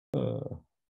Welcome,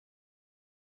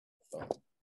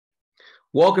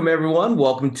 everyone.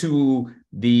 Welcome to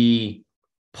the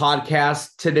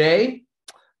podcast today.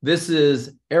 This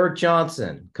is Eric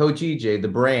Johnson, Coach EJ, the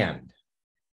brand.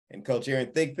 And Coach Aaron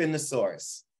Thigpen, the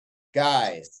source.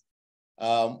 Guys,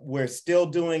 we're still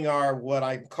doing what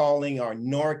I'm calling our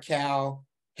NorCal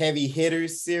Heavy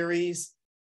Hitters series.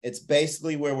 It's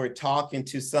basically where we're talking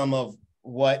to some of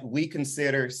what we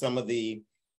consider some of the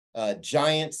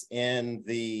giants in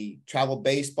the travel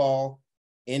baseball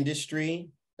industry,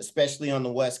 especially on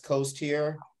the West Coast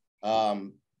here.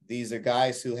 These are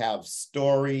guys who have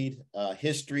storied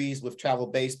histories with travel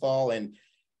baseball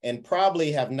and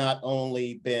probably have not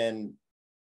only been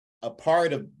a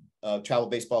part of travel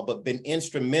baseball, but been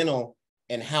instrumental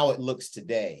in how it looks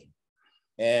today.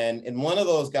 And one of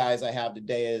those guys I have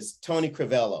today is Tony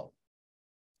Crivello.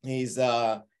 He's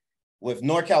with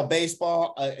NorCal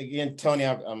Baseball. Again, Tony,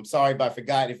 I'm sorry, but I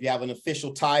forgot if you have an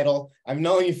official title. I've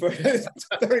known you for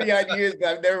 30-odd years, but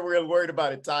I've never really worried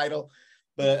about a title.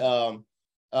 But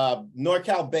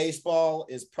NorCal Baseball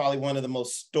is probably one of the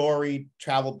most storied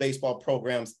travel baseball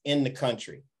programs in the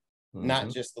country, not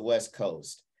just the West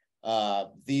Coast.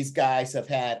 These guys have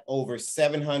had over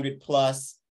 700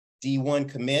 plus D1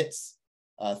 commits,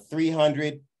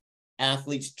 300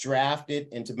 athletes drafted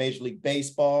into Major League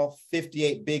Baseball,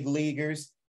 58 big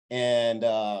leaguers, and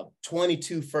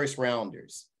 22 first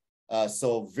rounders.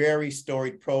 So very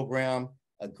storied program,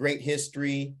 a great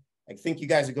history. I think you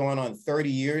guys are going on 30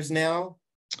 years now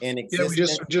in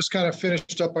existence. Yeah, we just kind of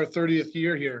finished up our 30th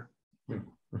year here.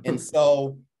 And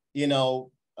so, you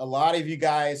know, a lot of you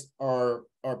guys are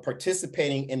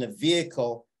participating in a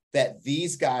vehicle that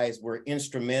these guys were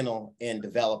instrumental in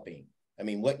developing. I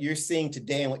mean, what you're seeing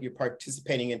today and what you're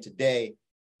participating in today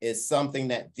is something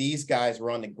that these guys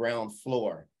were on the ground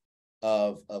floor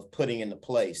of putting into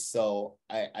place. So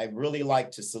I really like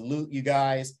to salute you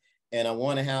guys, and I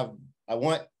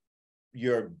want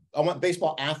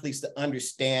baseball athletes to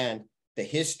understand the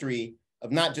history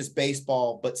of not just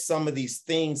baseball, but some of these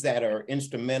things that are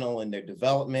instrumental in their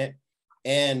development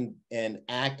and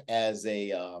act as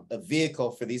a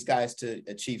vehicle for these guys to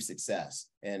achieve success.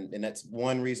 And that's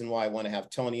one reason why I want to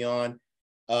have Tony on.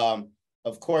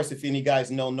 Of course, if any guys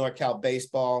know NorCal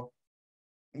Baseball,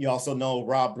 you also know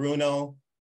Rob Bruno,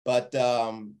 but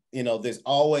you know, there's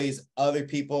always other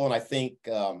people. And I think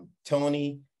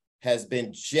Tony has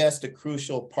been just a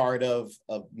crucial part of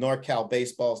NorCal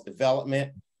Baseball's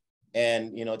development.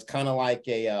 And, you know, it's kind of like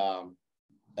a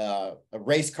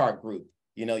race car group.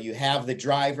 You know, you have the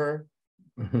driver,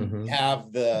 you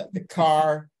have the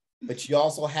car, but you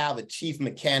also have a chief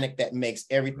mechanic that makes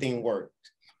everything work.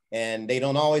 And they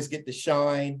don't always get to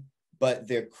shine, but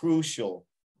they're crucial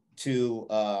to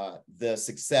the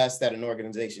success that an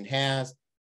organization has.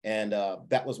 And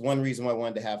that was one reason why I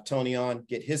wanted to have Tony on,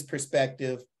 get his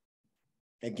perspective.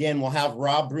 Again, we'll have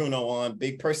Rob Bruno on,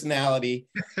 big personality,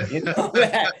 you know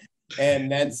that.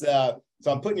 And that's, so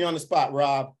I'm putting you on the spot,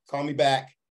 Rob, call me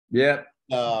back. Yeah.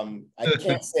 I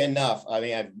can't say enough. I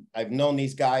mean, I've known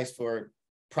these guys for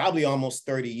probably almost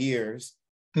 30 years.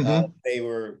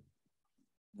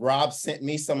 Rob sent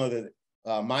me some of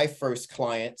my first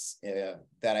clients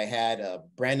that I had,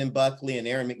 Brandon Buckley and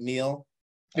Aaron McNeil.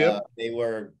 Yep. They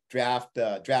were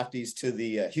draftees to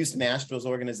the Houston Astros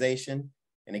organization.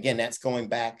 And again, that's going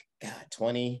back,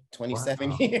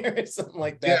 27 years, something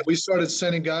like that. Yeah, we started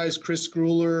sending guys, Chris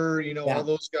Grueller, you know, all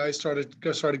those guys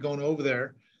started going over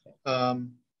there.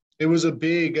 It was a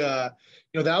big, you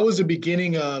know, that was the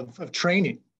beginning of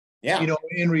training. Yeah. You know,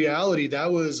 in reality,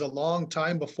 that was a long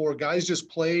time before guys just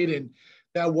played, and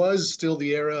that was still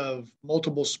the era of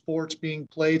multiple sports being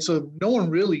played. So no one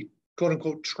really, quote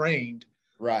unquote, trained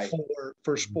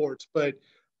for sports. But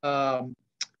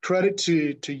credit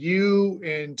to you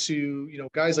and to, you know,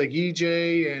 guys like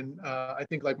EJ and I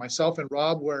think like myself and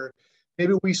Rob, where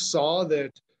maybe we saw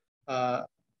that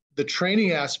the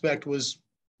training aspect was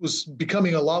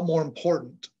becoming a lot more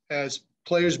important as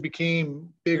players became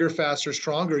bigger, faster,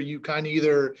 stronger. You kind of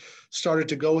either started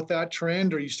to go with that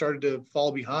trend or you started to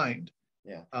fall behind.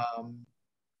 Yeah.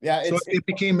 So it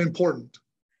became important.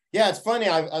 Yeah, it's funny.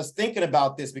 I was thinking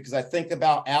about this because I think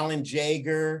about Alan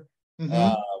Jaeger,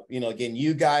 you know, again,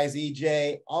 you guys,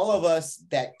 EJ, all of us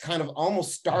that kind of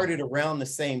almost started around the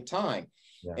same time.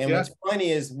 Yeah. And what's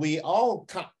funny is we all,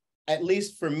 at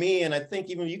least for me, and I think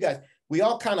even you guys, we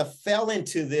all kind of fell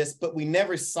into this, but we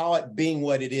never saw it being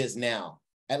what it is now.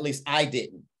 At least I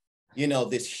didn't, you know,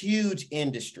 this huge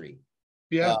industry.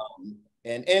 Yeah.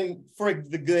 And for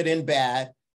the good and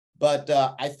bad. But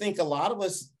I think a lot of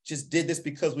us just did this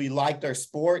because we liked our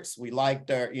sports. We liked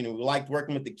our, you know, we liked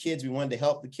working with the kids. We wanted to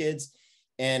help the kids.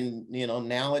 And,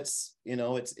 now it's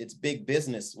big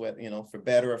business with, for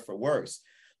better or for worse.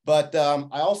 But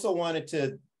I also wanted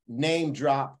to name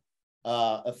drop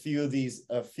a few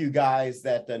guys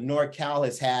that NorCal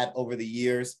has had over the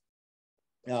years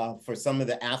for some of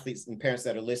the athletes and parents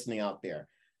that are listening out there.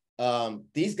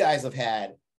 These guys have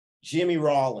had Jimmy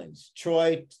Rollins,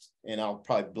 Troy, and I'll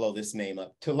probably blow this name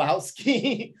up,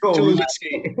 Tulowski,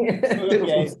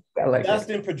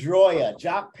 Dustin Pedroia,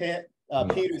 Jock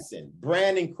Peterson,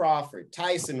 Brandon Crawford,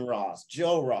 Tyson Ross,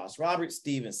 Joe Ross, Robert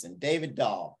Stevenson, David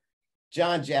Dahl,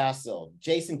 John Jassel,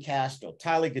 Jason Castro,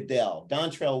 Tyler Goodell,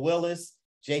 Dontrell Willis,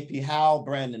 JP Howell,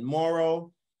 Brandon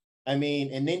Morrow. And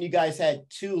then you guys had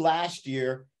 2 last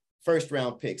year,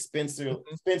 first-round picks, Spencer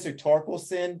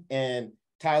Torkelson and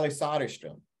Tyler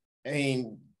Soderstrom.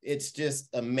 It's just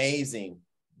amazing.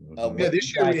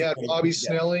 This year we had Bobby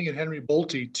Snelling and Henry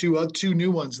Bolte, two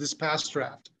new ones this past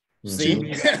draft.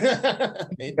 See?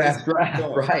 Past draft,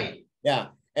 right. Yeah.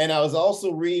 And I was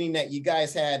also reading that you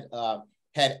guys had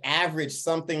averaged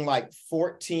something like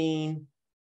 14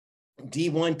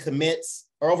 D1 commits,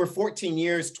 or over 14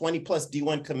 years, 20 plus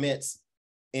D1 commits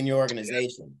in your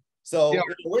organization. So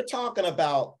we're talking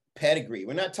about pedigree.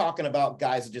 We're not talking about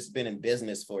guys who've just been in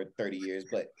business for 30 years,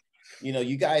 but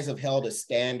you guys have held a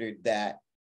standard that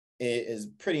is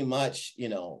pretty much,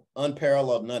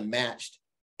 unparalleled and unmatched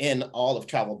in all of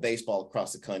travel baseball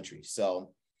across the country.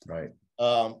 So, right.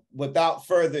 Without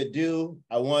further ado,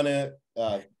 I want to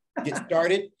get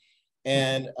started.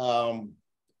 And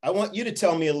I want you to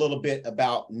tell me a little bit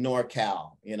about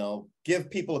NorCal,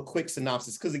 give people a quick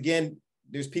synopsis. Because again,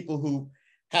 there's people who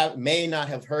may not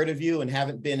have heard of you and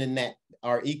haven't been in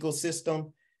our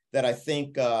ecosystem that I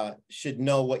think should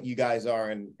know what you guys are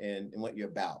and what you're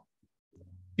about.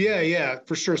 Yeah,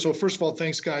 for sure. So first of all,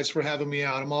 thanks guys for having me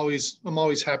out. I'm always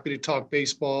happy to talk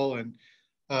baseball and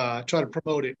try to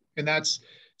promote it. And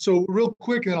so real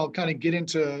quick, and then I'll kind of get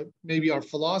into maybe our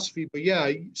philosophy. But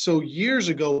so years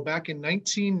ago, back in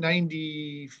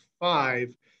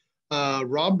 1995,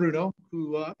 Rob Bruno,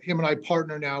 who him and I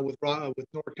partner now with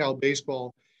NorCal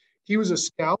Baseball, he was a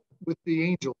scout with the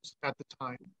Angels at the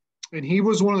time. And he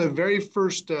was one of the very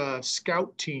first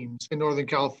scout teams in Northern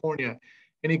California.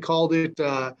 And he called it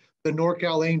the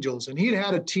NorCal Angels. And he'd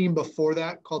had a team before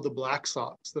that called the Black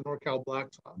Sox, the NorCal Black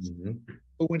Sox. Mm-hmm.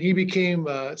 But when he became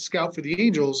a scout for the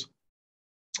Angels,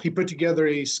 he put together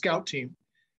a scout team.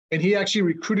 And he actually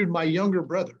recruited my younger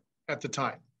brother at the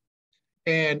time.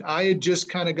 And I had just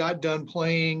kind of got done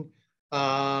playing.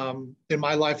 And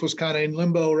my life was kind of in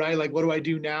limbo, right? Like, what do I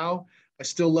do now? I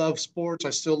still love sports.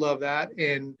 I still love that.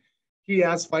 And he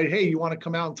asked hey, you want to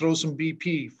come out and throw some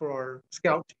BP for our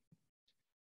scout team?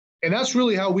 And that's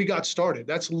really how we got started.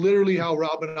 That's literally how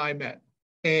Rob and I met.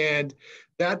 And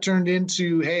that turned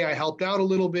into, hey, I helped out a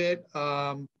little bit.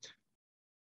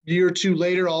 Year or two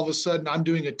later, all of a sudden, I'm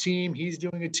doing a team. He's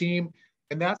doing a team.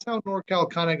 And that's how NorCal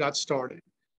kind of got started.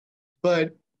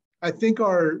 But I think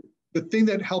the thing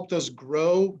that helped us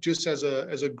grow just as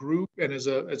a group and as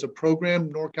a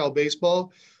program, NorCal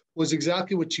Baseball, was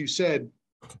exactly what you said.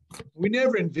 We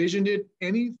never envisioned it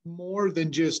any more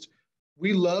than just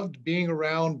we loved being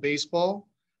around baseball.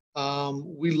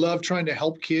 We loved trying to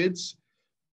help kids.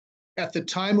 At the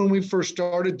time when we first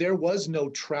started, there was no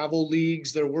travel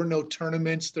leagues. There were no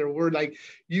tournaments. There were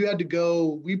you had to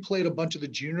go. We played a bunch of the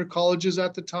junior colleges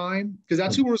at the time because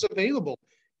that's who was available.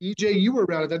 EJ, you were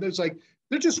around at that. It was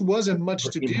there just wasn't much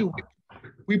to do.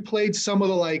 We played some of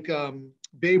the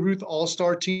Babe Ruth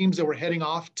All-Star teams that were heading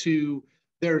off to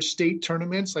their state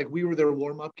tournaments. We were their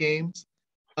warm-up games.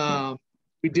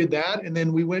 We did that. And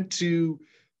then we went to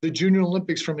the Junior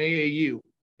Olympics from AAU.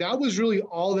 That was really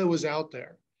all that was out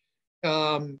there.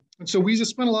 And so we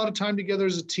just spent a lot of time together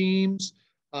as a teams,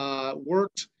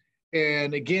 worked.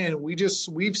 And again,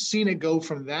 we've seen it go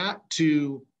from that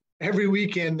to every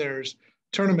weekend there's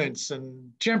tournaments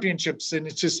and championships. And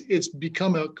it's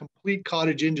become a complete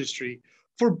cottage industry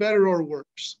for better or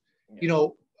worse. Yeah.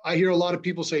 I hear a lot of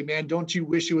people say, man, don't you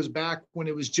wish it was back when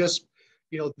it was just,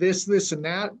 this and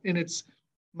that? And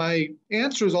my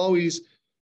answer is always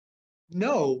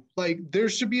no. There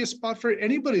should be a spot for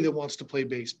anybody that wants to play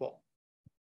baseball.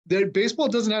 Baseball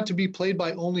doesn't have to be played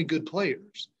by only good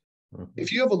players. Mm-hmm.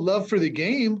 If you have a love for the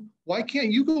game, why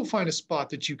can't you go find a spot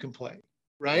that you can play,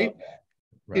 right?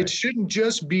 Right. It shouldn't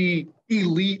just be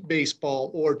elite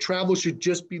baseball, or travel should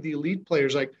just be the elite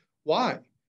players. Why?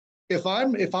 If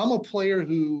I'm a player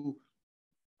who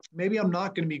maybe I'm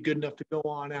not going to be good enough to go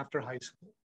on after high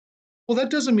school, well, that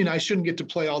doesn't mean I shouldn't get to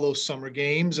play all those summer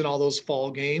games and all those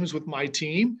fall games with my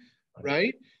team,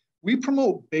 right? We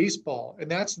promote baseball, and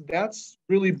that's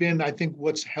really been, I think,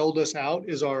 what's held us out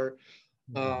is our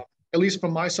at least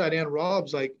from my side and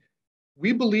Rob's, like,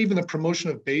 we believe in the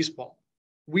promotion of baseball.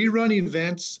 We run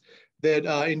events that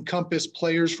encompass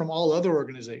players from all other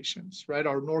organizations, right?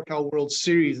 Our NorCal World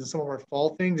Series and some of our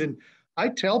fall things. And I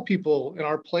tell people and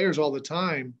our players all the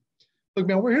time, look,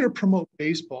 man, we're here to promote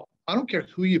baseball. I don't care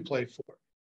who you play for.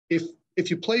 If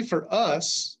you play for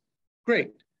us,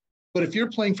 great. But if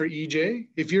you're playing for EJ,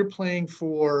 if you're playing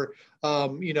for,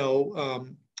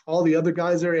 all the other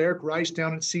guys there, Eric Rice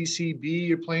down at CCB,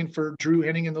 you're playing for Drew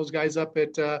Henning and those guys up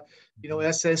at,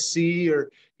 SSC, or,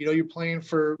 you're playing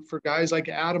for guys like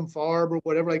Adam Farb or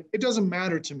whatever, like, it doesn't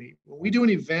matter to me. When we do an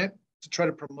event to try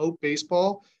to promote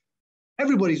baseball,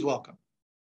 everybody's welcome,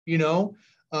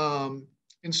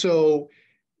 and so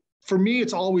for me,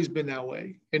 it's always been that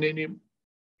way.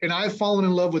 And I've fallen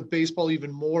in love with baseball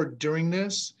even more during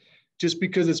this, just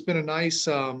because it's been a nice,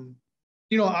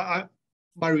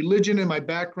 my religion and my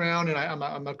background, and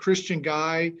I'm a Christian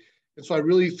guy. And so I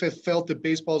really felt that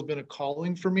baseball has been a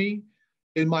calling for me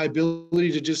in my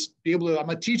ability to just be able to, I'm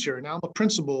a teacher, and now I'm a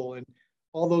principal and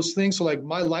all those things. So like,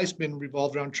 my life's been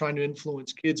revolved around trying to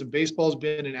influence kids, and baseball's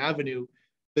been an avenue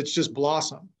that's just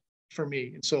blossomed for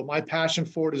me. And so my passion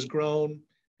for it has grown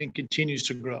and continues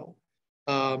to grow.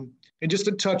 And just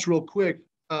to touch real quick,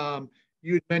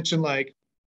 you had mentioned, like,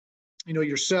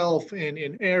 yourself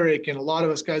and Eric and a lot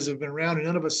of us guys have been around, and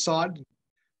none of us saw it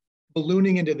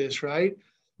ballooning into this, right?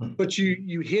 But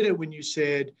you hit it when you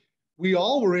said we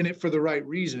all were in it for the right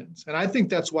reasons. And I think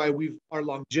that's why our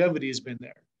longevity has been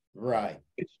there. Right.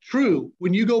 It's true.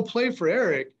 When you go play for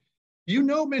Eric,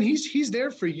 man, he's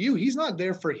there for you. He's not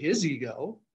there for his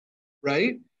ego,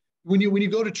 right? When you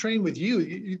go to train with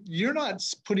you're not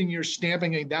putting your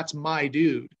stamping, that's my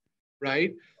dude,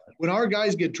 right? When our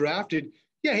guys get drafted,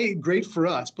 yeah, hey, great for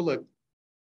us. But look,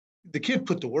 the kid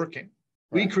put the work in.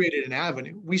 Right. We created an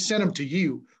avenue. We sent him to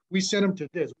you. We sent him to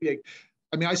this.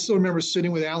 I still remember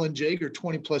sitting with Alan Jaeger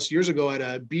 20 plus years ago at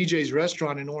a BJ's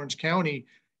restaurant in Orange County,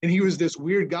 and he was this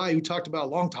weird guy who talked about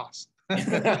long toss. You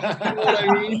know what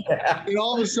I mean? And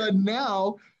all of a sudden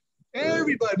now,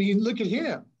 everybody, look at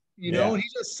him. He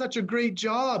does such a great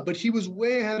job, but he was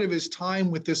way ahead of his time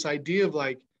with this idea of,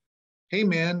 like, hey,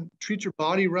 man, treat your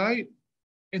body right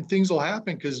and things will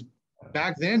happen. Because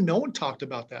back then, no one talked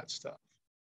about that stuff.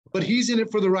 But he's in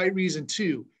it for the right reason,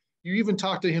 too. You even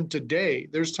talk to him today.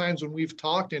 There's times when we've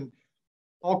talked, and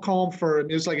I'll call him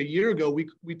it was like a year ago,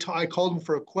 I called him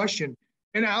for a question.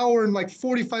 An hour and like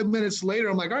 45 minutes later,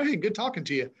 I'm like, all right, hey, good talking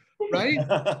to you, right?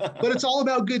 But it's all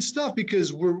about good stuff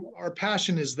because our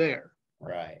passion is there.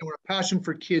 Right. And our passion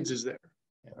for kids is there.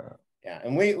 Yeah.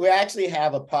 And we actually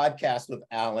have a podcast with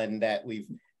Alan that we've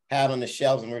had on the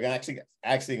shelves, and we're going to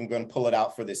actually I'm going to pull it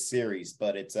out for this series,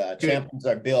 but it's Champions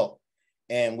Are Built.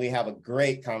 And we have a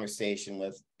great conversation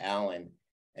with Alan.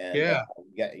 And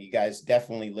you guys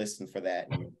definitely listen for that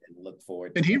and look forward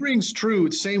to it. And he rings true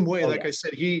the same way. I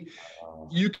said,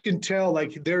 you can tell,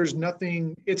 like, there's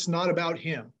nothing, it's not about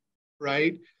him.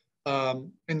 Right.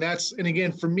 And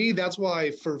again, for me, that's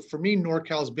why for me,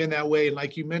 NorCal has been that way. And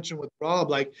like you mentioned with Rob,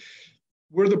 like,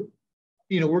 we're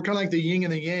kind of like the yin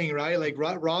and the yang, right? Like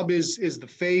Rob is the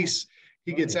face.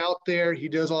 He gets out there, he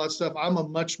does all that stuff. I'm a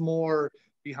much more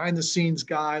behind the scenes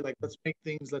guy. Like, let's make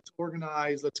things, let's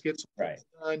organize, let's get some things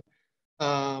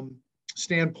done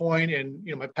standpoint. And,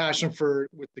 my passion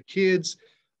with the kids.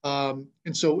 And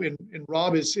so, and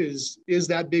Rob is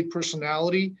that big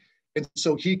personality. And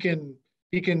so he can,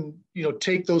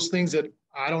 take those things that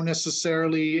I don't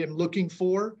necessarily am looking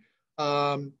for,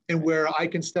 and where I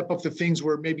can step up to things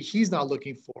where maybe he's not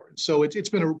looking for. And so it's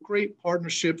been a great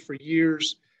partnership for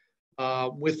years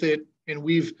with it. And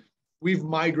we've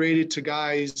migrated to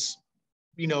guys,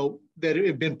 that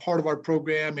have been part of our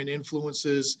program and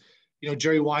influences,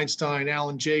 Jerry Weinstein,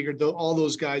 Alan Jaeger, all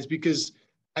those guys, because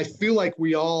I feel like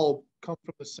we all come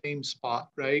from the same spot,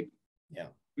 right? Yeah.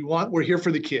 We're here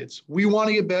for the kids. We want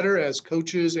to get better as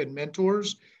coaches and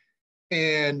mentors,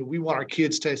 and we want our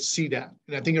kids to see that.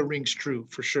 And I think it rings true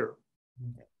for sure.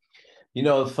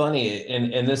 Funny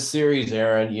in this series,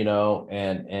 Aaron,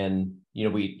 and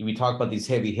we talk about these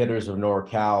heavy hitters of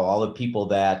NorCal, all the people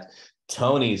that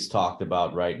Tony's talked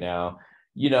about right now.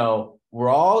 We're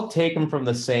all taken from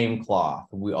the same cloth.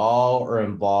 We all are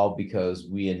involved because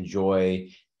we enjoy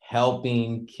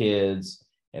helping kids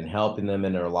and helping them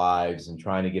in their lives and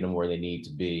trying to get them where they need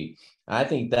to be. And I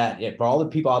think that for all the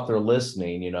people out there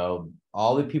listening,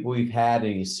 all the people we've had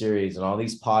in these series and all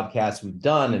these podcasts we've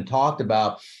done and talked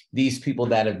about these people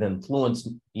that have influenced,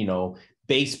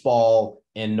 baseball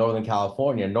in Northern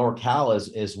California. NorCal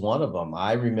is one of them.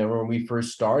 I remember when we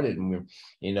first started, and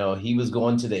he was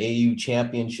going to the AU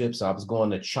championships. I was going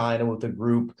to China with a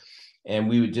group, and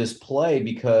we would just play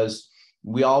because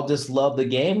we all just love the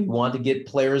game. We wanted to get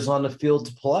players on the field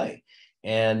to play.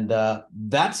 And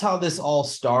that's how this all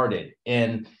started.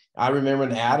 And I remember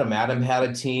when Adam had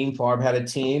a team, Favre had a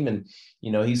team, and,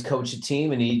 you know, he's coached a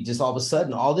team, and he just all of a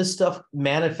sudden, all this stuff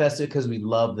manifested because we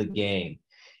love the game.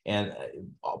 And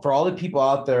for all the people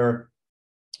out there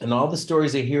and all the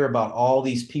stories they hear about all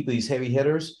these people, these heavy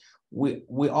hitters,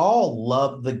 we all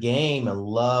love the game and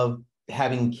love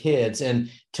having kids.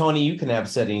 And Tony, you can have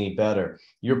said any better.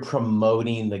 You're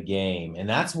promoting the game. And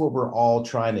that's what we're all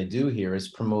trying to do here, is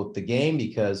promote the game,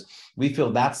 because we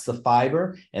feel that's the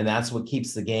fiber and that's what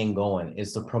keeps the game going,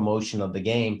 is the promotion of the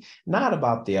game, not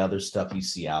about the other stuff you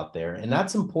see out there. And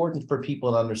that's important for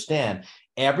people to understand.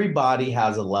 Everybody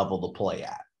has a level to play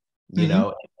at, you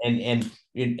know, and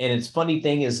it's funny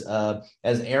thing is,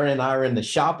 as Aaron and I are in the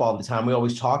shop all the time, we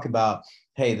always talk about,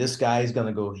 hey, this guy is going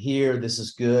to go here. This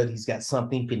is good. He's got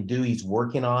something he can do. He's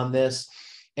working on this.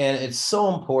 And it's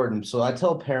so important. So I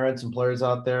tell parents and players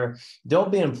out there,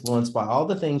 don't be influenced by all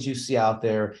the things you see out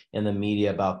there in the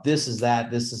media about this is that,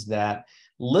 this is that.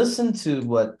 Listen to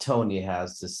what Tony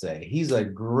has to say. He's a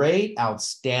great,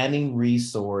 outstanding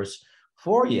resource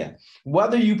for you.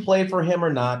 Whether you play for him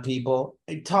or not, people,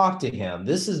 talk to him.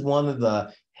 This is one of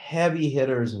the heavy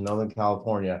hitters in Northern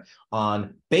California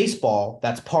on baseball.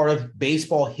 That's part of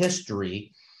baseball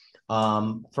history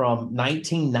from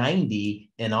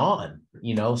 1990 and on,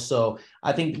 you know. So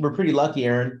I think we're pretty lucky,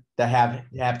 Aaron, to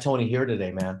have Tony here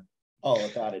today, man. Oh,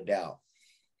 without a doubt.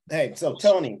 Hey, so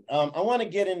Tony, I want to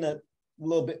get into a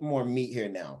little bit more meat here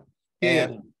now.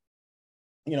 And,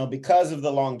 you know, because of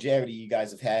the longevity you guys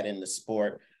have had in the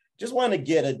sport, just want to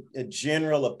get a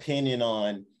general opinion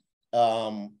on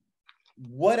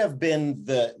what have been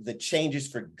the changes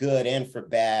for good and for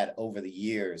bad over the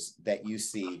years that you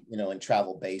see, you know, in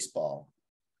travel baseball.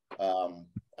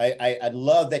 I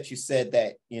love that you said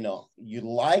that, you know, you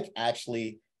like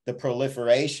actually the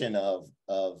proliferation of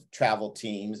travel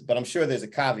teams, but I'm sure there's a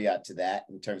caveat to that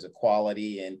in terms of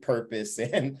quality and purpose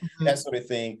and that sort of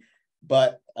thing.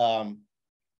 But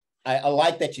I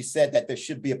like that you said that there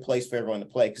should be a place for everyone to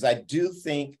play, because I do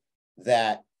think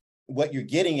that what you're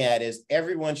getting at is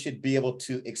everyone should be able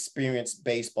to experience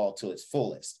baseball to its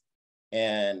fullest.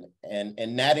 And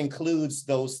that includes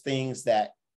those things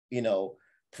that, you know,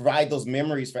 provide those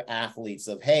memories for athletes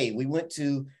of, hey, we went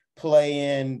to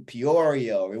play in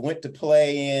Peoria, or we went to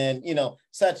play in, you know,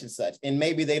 such and such. And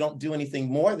maybe they don't do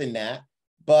anything more than that,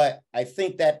 but I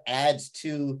think that adds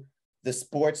to the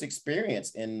sports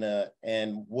experience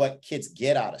and what kids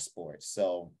get out of sports.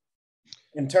 So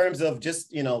in terms of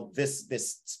just, you know, this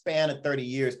span of 30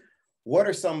 years, what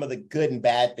are some of the good and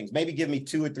bad things? Maybe give me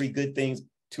 2 or 3 good things,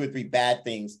 2 or 3 bad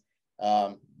things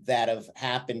that have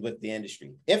happened with the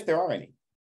industry, if there are any.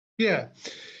 Yeah,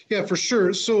 for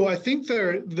sure. So I think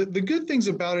the good things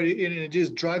about it, and it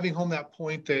is driving home that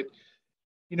point that,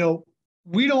 you know,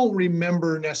 we don't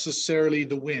remember necessarily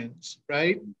the wins,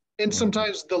 right? And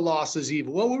sometimes the losses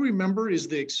even. What we remember is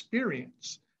the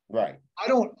experience. Right.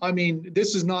 I mean,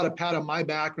 this is not a pat on my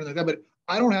back or anything like that, but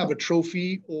I don't have a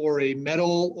trophy or a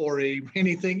medal or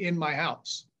anything in my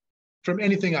house from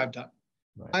anything I've done.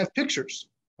 Right. I have pictures.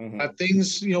 I have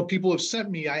things, you know, people have sent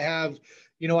me. I have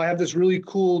this really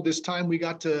cool, this time we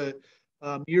got to,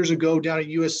 years ago down at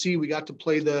USC, we got to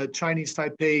play the Chinese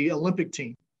Taipei Olympic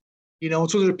team, you know,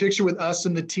 so there's a picture with us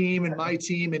and the team and my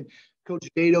team and Coach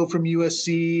Dato from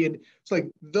USC. And it's like,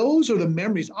 those are the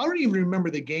memories. I don't even remember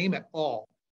the game at all.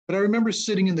 But I remember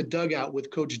sitting in the dugout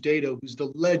with Coach Dato, who's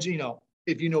the legend, you know,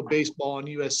 if you know baseball on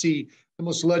USC, the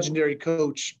most legendary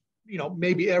coach, you know,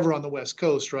 maybe ever on the West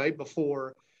Coast, right?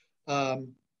 Before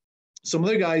some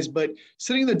other guys, but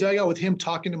sitting in the dugout with him,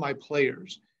 talking to my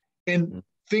players and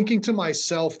thinking to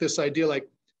myself this idea, like,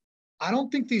 I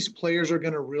don't think these players are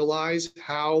going to realize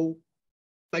how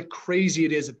like crazy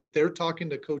it is that they're talking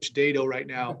to Coach Dato right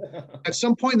now. At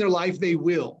some point in their life, they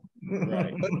will.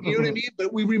 Right. But you know what I mean?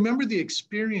 But we remember the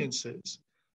experiences.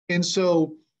 And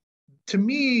so to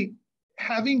me,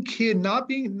 having not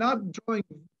drawing,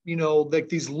 you know, like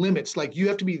these limits, like you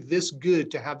have to be this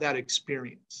good to have that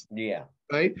experience. Yeah.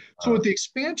 Right. So with the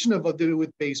expansion of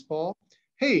with baseball,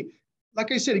 hey,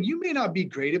 like I said, you may not be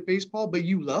great at baseball, but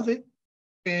you love it.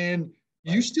 And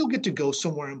you still get to go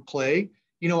somewhere and play.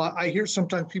 You know, I hear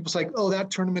sometimes people say, oh,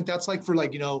 that tournament, that's like for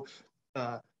like, you know,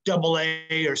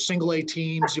 AA or single A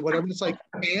teams, whatever. It's like,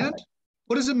 and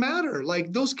what does it matter?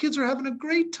 Like those kids are having a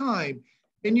great time.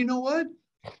 And you know what?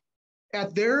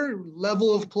 At their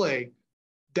level of play,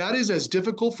 that is as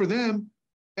difficult for them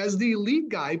as the elite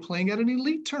guy playing at an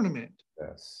elite tournament.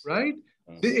 Yes. Right?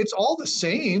 It's all the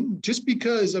same. Just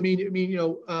because, I mean, you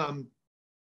know,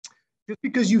 just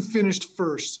because you finished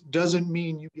first doesn't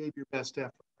mean you gave your best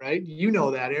effort, right? You know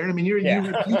that, Aaron. I mean, your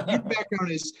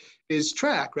background is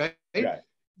track, right?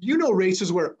 You know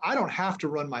races where I don't have to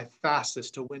run my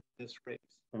fastest to win this race,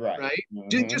 right?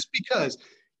 Mm-hmm. Just because.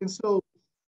 And so,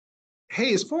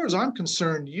 hey, as far as I'm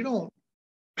concerned, you don't,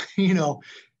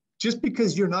 just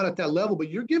because you're not at that level, but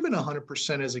you're given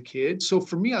 100% as a kid. So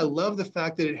for me, I love the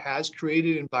fact that it has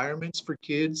created environments for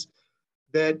kids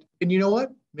that, and you know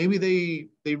what? Maybe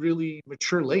they really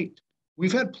mature late.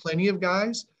 We've had plenty of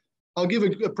guys. I'll give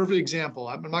a perfect example.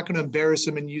 I'm not going to embarrass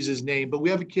him and use his name, but we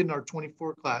have a kid in our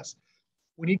 24 class.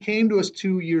 When he came to us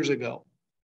 2 years ago,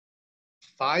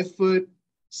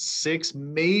 5'6",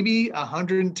 maybe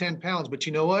 110 pounds. But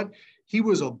you know what? He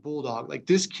was a bulldog. Like,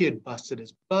 this kid busted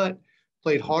his butt,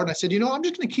 played hard. And I said, I'm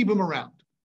just going to keep him around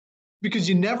because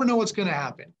you never know what's going to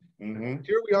happen. Mm-hmm.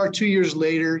 Here we are 2 years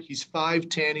later. He's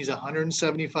 5'10". He's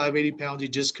 175, 80 pounds. He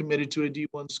just committed to a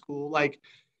D1 school. Like,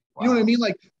 wow. You know what I mean?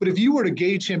 Like, but if you were to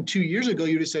gauge him 2 years ago,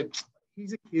 you'd have said,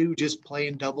 he's a kid who just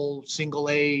playing double, single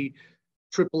A,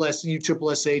 triple SU,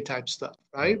 triple SA type stuff,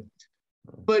 right?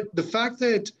 But the fact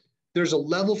that there's a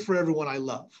level for everyone, I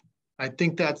love. I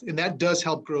think that does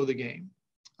help grow the game.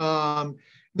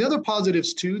 The other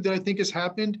positives too that I think has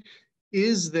happened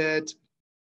is that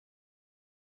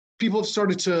people have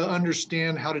started to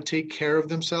understand how to take care of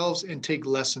themselves and take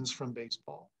lessons from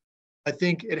baseball. I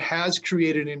think it has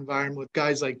created an environment with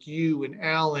guys like you and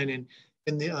Alan and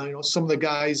the some of the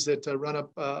guys that run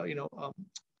up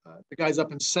the guys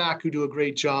up in SAC who do a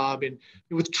great job and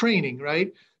with training,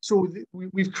 right? So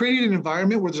we've created an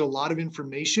environment where there's a lot of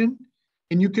information,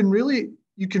 and you can really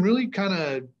kind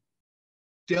of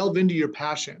delve into your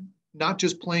passion, not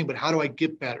just playing, but how do I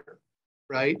get better,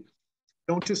 right?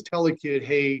 Don't just tell a kid,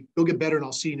 hey, go get better and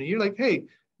I'll see you. And you're like, hey,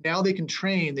 now they can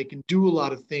train, they can do a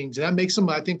lot of things. And that makes them,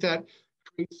 I think that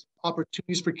creates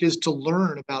opportunities for kids to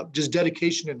learn about just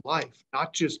dedication in life,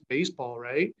 not just baseball,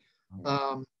 right?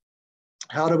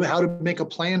 How to make a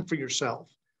plan for yourself,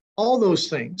 all those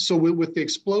things. So with the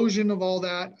explosion of all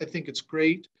that, I think it's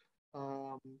great.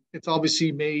 It's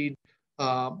obviously made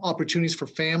opportunities for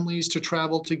families to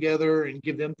travel together and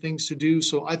give them things to do.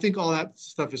 So I think all that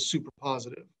stuff is super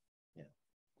positive. Yeah.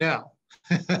 Now,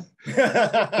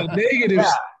 the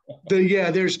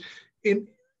negatives,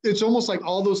 it's almost like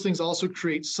all those things also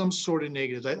create some sort of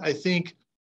negatives. I think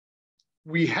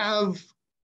we have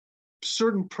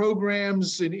certain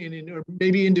programs and or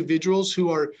maybe individuals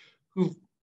who've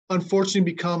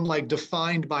unfortunately become like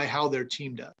defined by how their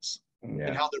team does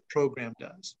and how their program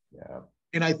does. Yeah.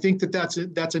 And I think that's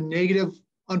a negative,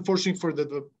 unfortunately, for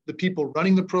the people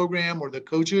running the program or the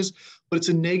coaches, but it's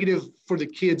a negative for the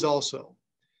kids also,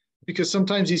 because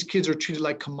sometimes these kids are treated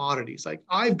like commodities. Like,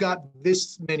 I've got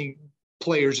this many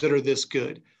players that are this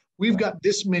good. We've got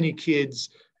this many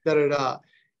kids that are,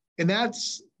 and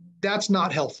that's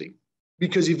not healthy,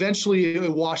 because eventually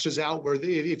it washes out where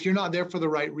if you're not there for the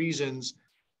right reasons,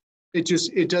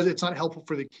 it's not helpful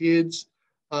for the kids.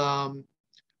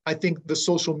 I think the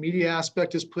social media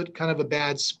aspect has put kind of a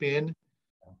bad spin,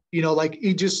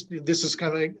 this is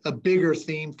kind of like a bigger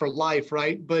theme for life,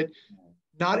 right? But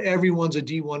not everyone's a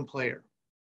D1 player.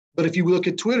 But if you look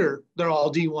at Twitter, they're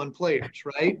all D1 players,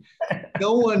 right?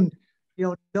 No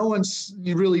one's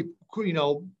really,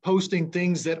 posting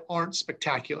things that aren't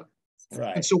spectacular.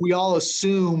 Right. And so we all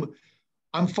assume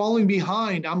I'm falling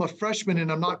behind. I'm a freshman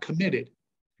and I'm not committed.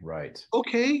 Right.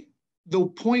 Okay. The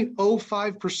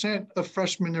 0.05% of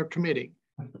freshmen are committing.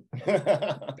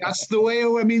 That's the way,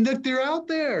 that they're out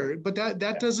there, but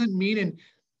that doesn't mean, and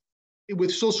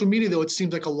with social media though, it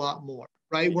seems like a lot more,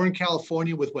 right? We're in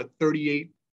California with 38,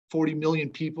 40 million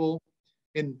people,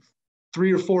 and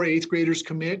 3 or 4 eighth graders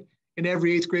commit, and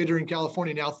every eighth grader in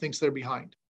California now thinks they're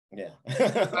behind. Yeah.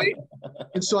 Right.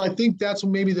 And so I think that's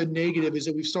maybe the negative, is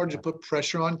that we've started to put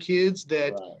pressure on kids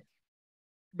that,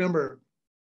 remember,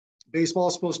 baseball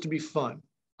is supposed to be fun.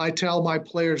 I tell my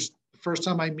players the first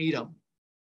time I meet them,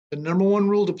 the number one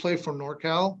rule to play for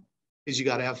NorCal is you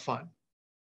got to have fun.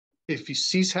 If you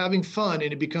cease having fun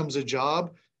and it becomes a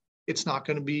job, it's not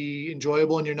going to be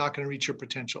enjoyable and you're not going to reach your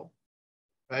potential,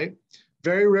 right?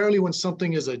 Very rarely when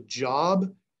something is a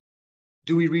job,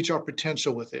 do we reach our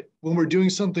potential with it. When we're doing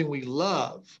something we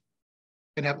love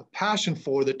and have a passion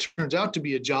for that turns out to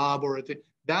be a job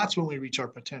that's when we reach our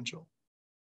potential.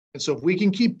 And so if we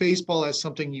can keep baseball as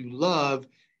something you love,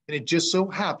 and it just so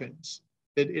happens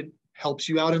that it helps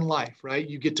you out in life, right?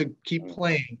 You get to keep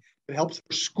playing. It helps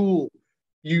for school.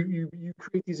 You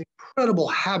create these incredible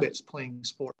habits playing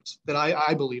sports that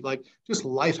I believe, like just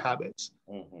life habits.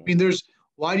 Mm-hmm.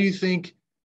 Why do you think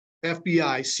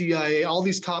FBI, CIA, all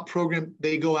these top programs,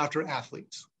 they go after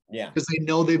athletes? Yeah. Because they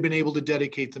know they've been able to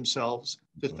dedicate themselves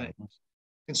to things.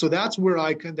 And so that's where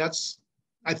I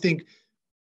think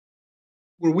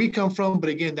where we come from. But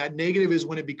again, that negative is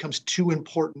when it becomes too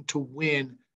important to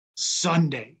win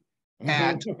Sunday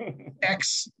at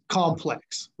X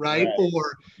complex, right?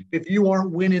 Or if you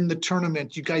aren't winning the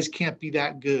tournament, you guys can't be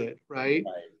that good, right?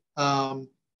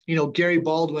 Gary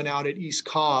Baldwin out at East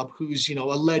Cobb, who's, a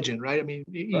legend, right? I mean,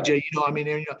 EJ,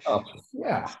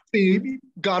 the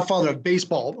godfather of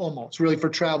baseball almost, really, for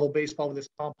travel baseball with this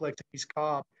complex at East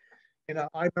Cobb. And I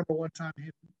remember one time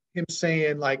him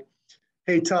saying, like,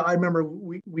 hey, I remember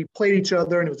we played each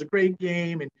other and it was a great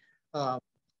game. And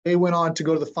they went on to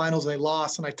go to the finals and they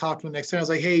lost. And I talked to him the next day. I was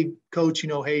like, hey, coach,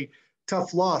 hey,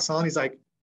 tough loss, huh? And he's like,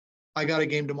 I got a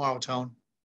game tomorrow, Tone.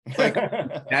 Like,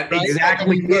 that's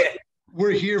exactly it.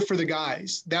 We're here for the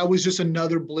guys. That was just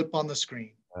another blip on the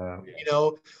screen.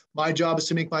 My job is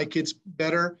to make my kids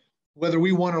better. Whether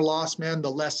we won or lost, man,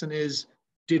 the lesson is,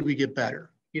 did we get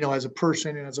better? As a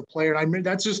person and as a player. And I mean,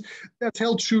 that's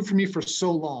held true for me for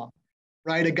so long,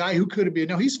 right? A guy who could have been,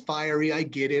 no, he's fiery. I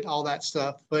get it, all that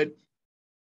stuff. But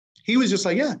he was just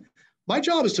like, yeah, my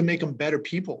job is to make them better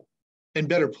people and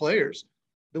better players.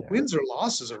 The wins or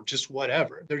losses are just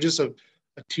whatever. They're just a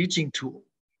teaching tool,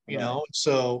 you know?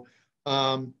 So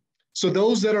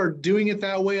those that are doing it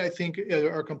that way, I think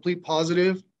are complete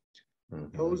positive.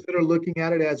 Those that are looking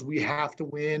at it as we have to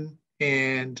win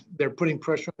and they're putting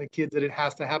pressure on the kids that it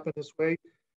has to happen this way,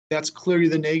 that's clearly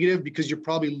the negative, because you're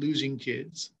probably losing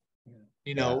kids,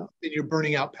 and you're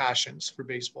burning out passions for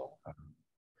baseball.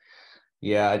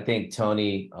 Yeah, I think,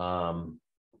 Tony,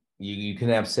 you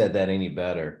couldn't have said that any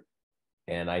better.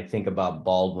 And I think about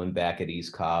Baldwin back at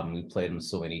East Cobb, and we played him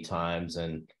so many times.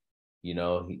 And,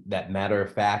 that matter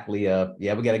of factly, we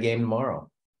got a game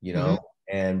tomorrow,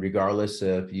 and regardless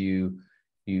if you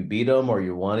beat them or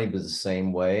you won, it was the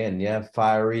same way. And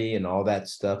fiery and all that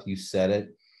stuff, you said it.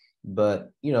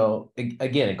 But,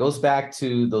 again, it goes back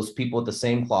to those people with the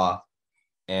same cloth.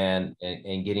 And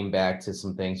getting back to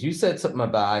some things you said something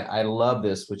about, I love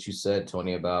this, what you said,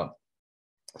 Tony, about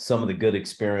some of the good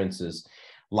experiences,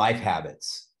 life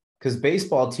habits, because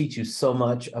baseball teaches you so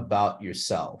much about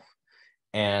yourself.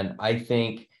 And I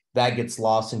think that gets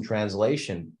lost in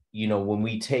translation. When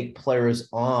we take players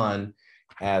on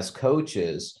as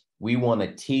coaches, we want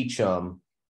to teach them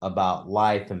about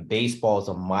life, and baseball is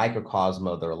a microcosm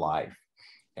of their life.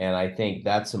 And I think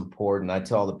that's important. I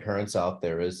tell all the parents out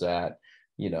there is that,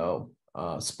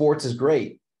 sports is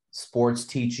great. Sports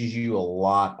teaches you a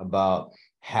lot about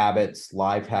habits,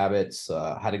 life habits,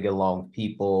 how to get along with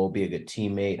people, be a good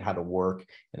teammate, how to work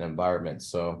in an environment.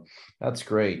 So that's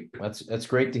great. That's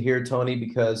great to hear, Tony,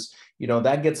 because,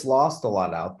 that gets lost a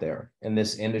lot out there in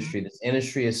this industry. This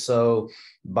industry is so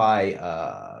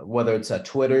by whether it's a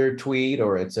Twitter tweet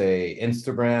or it's a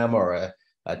Instagram or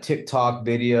a TikTok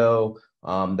video,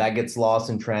 that gets lost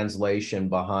in translation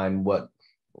behind what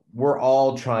we're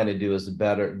all trying to do is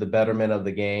the betterment of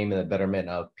the game and the betterment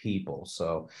of people.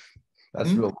 So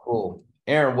that's real cool.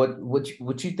 Aaron,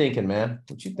 what you thinking, man?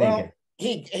 What you thinking? Well,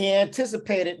 he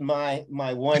anticipated my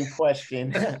one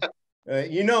question.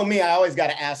 You know me, I always got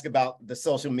to ask about the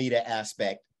social media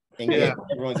aspect and get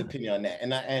everyone's opinion on that.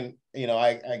 And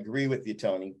I agree with you,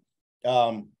 Tony.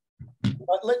 But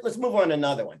let's move on to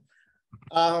another one.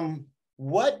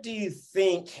 What do you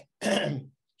think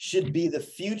should be the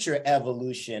future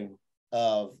evolution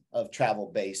of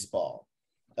travel baseball?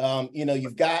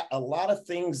 You've got a lot of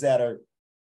things that are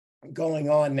going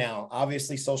on now.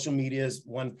 Obviously, social media is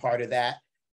one part of that.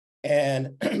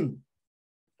 And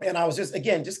I was just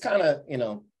kind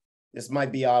of, this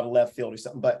might be out of left field or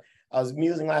something, but I was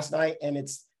musing last night, and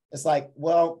it's like,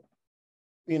 well,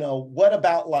 what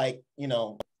about like,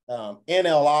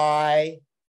 NLI,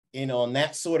 and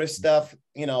that sort of stuff,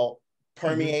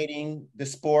 permeating the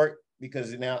sport,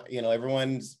 because now,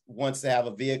 everyone wants to have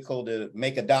a vehicle to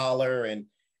make a dollar. And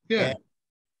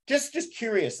just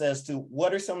curious as to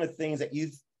what are some of the things that you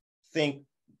think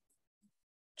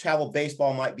travel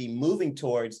baseball might be moving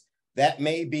towards that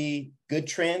may be good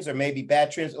trends or maybe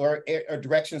bad trends or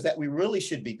directions that we really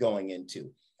should be going into.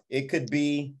 It could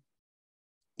be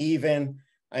even,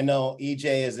 I know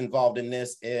EJ is involved in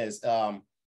this, is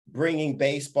bringing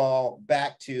baseball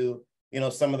back to,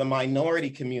 some of the minority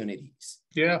communities.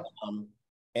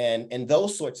 And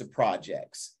those sorts of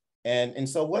projects. And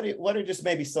so what are just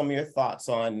maybe some of your thoughts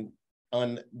on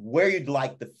where you'd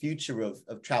like the future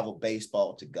of travel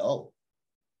baseball to go?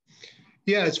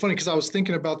 Yeah, it's funny because I was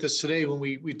thinking about this today when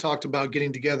we talked about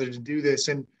getting together to do this.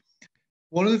 And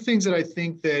one of the things that I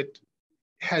think that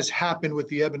has happened with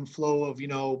the ebb and flow of,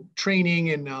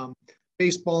 training and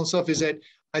baseball and stuff is that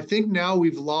I think now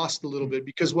we've lost a little bit,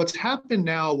 because what's happened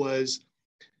now was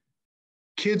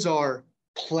kids are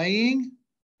playing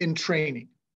and training.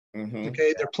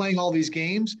 Okay. They're playing all these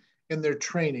games and they're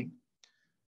training.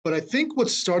 But I think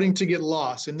what's starting to get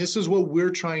lost, and this is what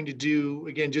we're trying to do,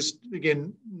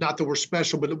 again, not that we're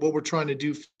special, but what we're trying to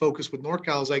do, focus with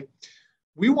NorCal, is like,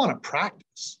 we want to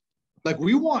practice. Like,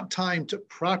 we want time to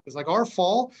practice. Like, our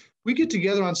fall, we get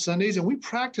together on Sundays and we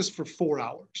practice for 4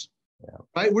 hours. Yeah.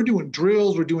 Right? We're doing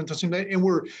drills, we're doing something, and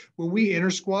when we inter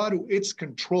squad, it's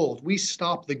controlled. We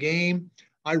stop the game.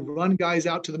 I run guys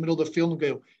out to the middle of the field and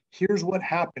go, here's what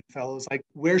happened, fellas. Like,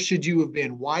 where should you have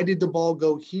been? Why did the ball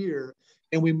go here?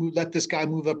 And we let this guy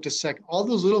move up to second. All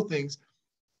those little things.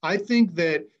 I think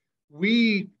that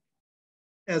we,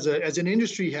 as an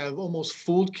industry, have almost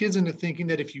fooled kids into thinking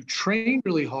that if you train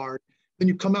really hard, then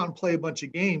you come out and play a bunch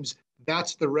of games.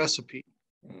 That's the recipe.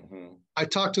 I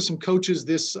talked to some coaches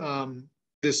this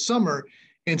summer,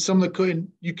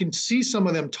 and you can see some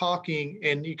of them talking,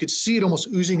 and you could see it almost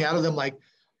oozing out of them, like,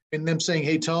 and them saying,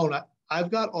 "Hey, Tone, I've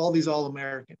got all these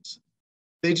All-Americans.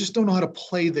 They just don't know how to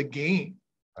play the game."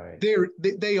 Right.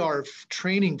 They are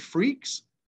training freaks.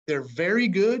 They're very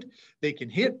good. They can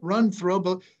hit, run, throw,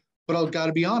 but I've got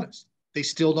to be honest, they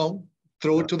still don't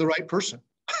throw it to the right person.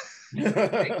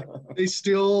 we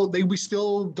still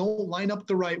don't line up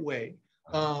the right way.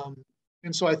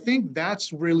 And so I think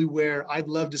that's really where I'd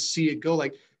love to see it go.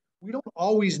 Like, we don't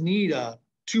always need a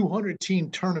 200 team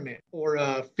tournament or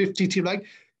a 50 team. Like,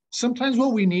 sometimes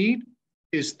what we need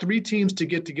is 3 teams to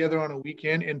get together on a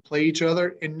weekend and play each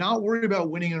other and not worry about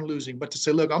winning or losing, but to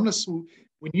say, look,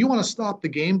 when you want to stop the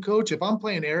game, coach, if I'm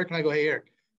playing Eric and I go, hey,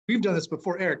 Eric, we've done this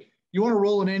before, Eric, you want to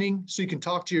roll an inning so you can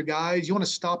talk to your guys? You want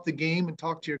to stop the game and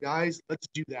talk to your guys? Let's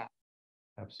do that.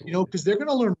 Absolutely. Because they're going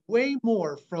to learn way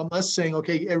more from us saying,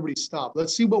 okay, everybody stop.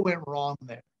 Let's see what went wrong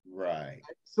there. Right.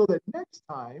 So that next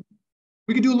time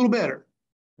we can do a little better.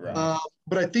 Right.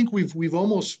 But I think we've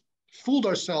almost fooled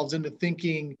ourselves into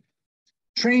thinking,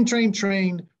 train,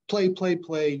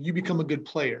 play, you become a good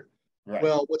player. Right.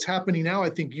 Well, what's happening now, I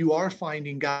think you are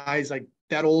finding guys like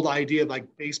that old idea of like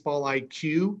baseball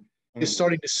IQ is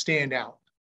starting to stand out,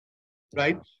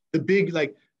 right? Yeah.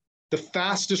 The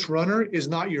fastest runner is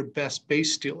not your best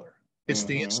base stealer. It's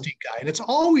the instinct guy. And it's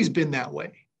always been that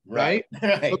way, right?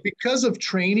 But because of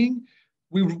training,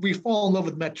 we fall in love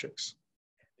with metrics.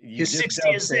 His 60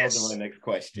 is this. To my next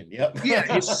question. Yep. Yeah,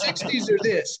 his 60s are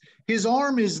this. His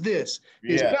arm is this.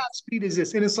 His bat speed is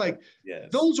this. And it's like,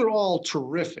 those are all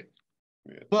terrific.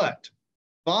 Yes. But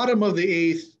bottom of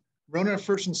the 8th, runner at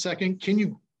first and second, can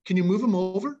you move him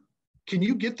over? Can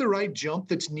you get the right jump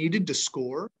that's needed to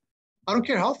score? I don't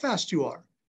care how fast you are.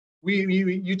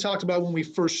 You talked about when we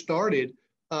first started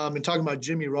and talking about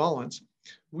Jimmy Rollins.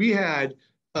 We had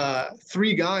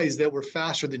 3 guys that were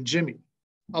faster than Jimmy.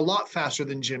 A lot faster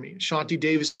than Jimmy. Shanti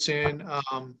Davison,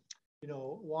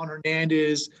 Juan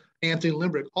Hernandez, Anthony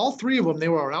Limbrick. All 3 of them, they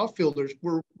were our outfielders,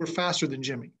 were faster than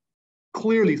Jimmy.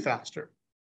 Clearly faster.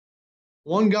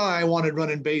 One guy wanted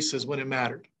running bases when it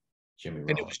mattered. Jimmy Rollins.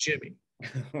 And it was Jimmy.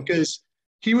 Because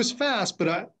he was fast,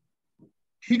 but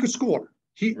he could score.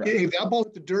 If that ball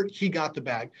hit the dirt, he got the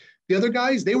bag. The other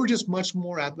guys, they were just much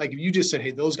more like if you just said,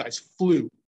 hey, those guys flew.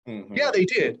 Yeah, they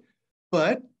did.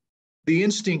 But the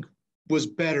instinct was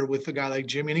better with a guy like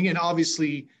Jimmy. And again,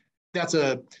 obviously, that's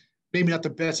maybe not the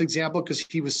best example because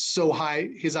he was so high,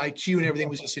 his IQ and everything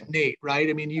was just innate, right?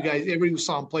 I mean, you guys, everybody who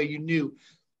saw him play, you knew.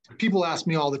 People ask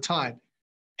me all the time,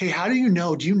 hey, how do you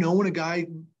know? Do you know when a guy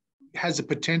has a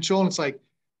potential? And it's like,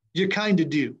 you kind of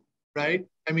do, right?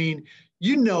 I mean,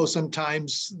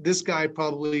 sometimes this guy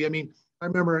probably, I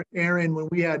remember Aaron, when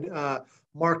we had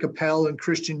Mark Appel and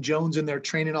Christian Jones in there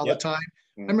training all the time.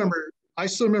 I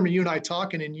still remember you and I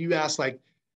talking and you asked like,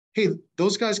 hey,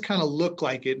 those guys kind of look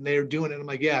like it and they're doing it. I'm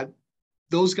like, yeah,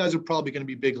 those guys are probably going to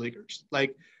be big leaguers.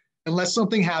 Like, unless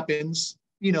something happens,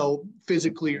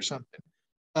 physically or something.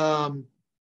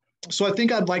 So I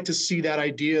think I'd like to see that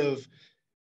idea of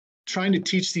trying to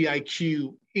teach the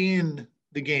IQ in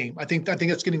the game. I think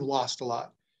that's getting lost a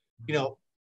lot.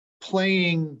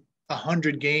 Playing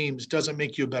 100 games doesn't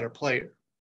make you a better player,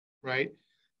 right?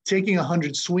 Taking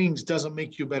 100 swings doesn't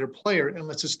make you a better player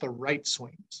unless it's the right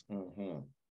swings.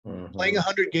 Playing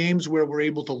 100 games where we're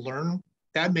able to learn,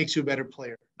 that makes you a better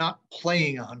player, not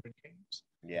playing 100 games.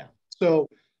 Yeah. So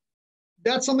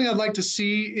that's something I'd like to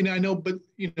see. And I know, but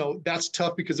that's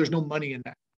tough because there's no money in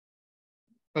that.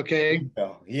 Okay.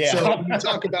 Oh, yeah. So when we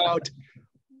talk about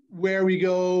where we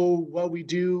go, what we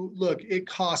do, look, it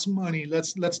costs money.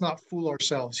 Let's not fool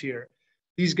ourselves here.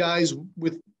 These guys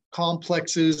with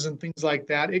complexes and things like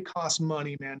that, it costs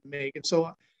money, man, to make. And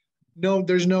so, no,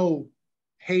 there's no,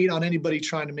 hate on anybody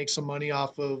trying to make some money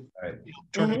off of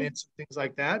tournaments and things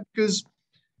like that, because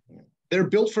they're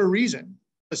built for a reason.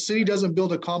 A city doesn't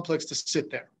build a complex to sit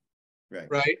there,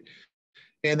 right?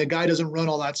 And the guy doesn't run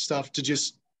all that stuff to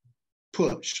just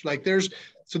push. Like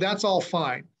so that's all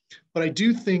fine. But I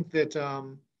do think that,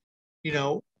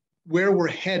 where we're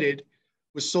headed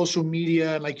with social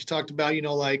media, and like you talked about,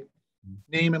 like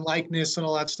name and likeness and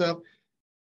all that stuff,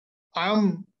 I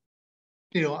don't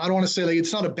want to say like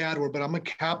it's not a bad word, but I'm a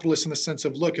capitalist in the sense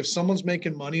of, look, if someone's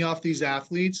making money off these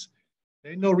athletes,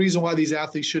 there's no reason why these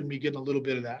athletes shouldn't be getting a little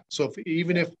bit of that. So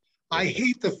even if I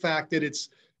hate the fact that it's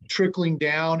trickling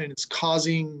down and it's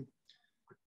causing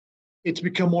it to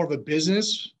become more of a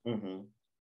business,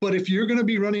 but if you're going to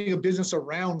be running a business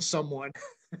around someone,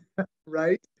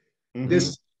 right?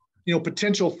 This,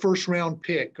 potential first round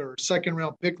pick or second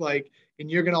round pick, and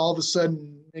you're going to all of a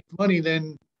sudden make money,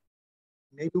 then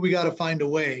maybe we got to find a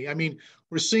way. I mean,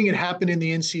 we're seeing it happen in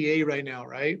the NCAA right now,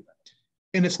 right?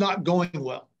 And it's not going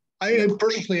well.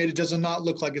 Personally, it does not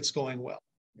look like it's going well.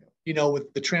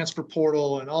 With the transfer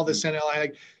portal and all this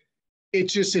NLI,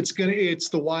 it's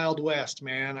the Wild West,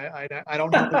 man. I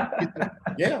don't know. I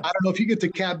don't know if you get the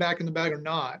cat back in the bag or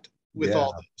not with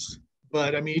all this.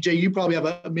 But I mean, EJ, you probably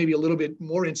have maybe a little bit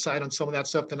more insight on some of that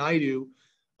stuff than I do.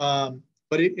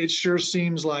 But it sure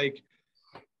seems like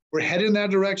we're headed in that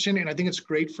direction, and I think it's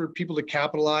great for people to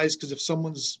capitalize, because if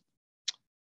someone's,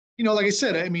 like I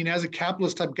said, I mean, as a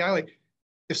capitalist type guy, like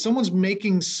if someone's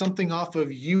making something off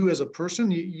of you as a person,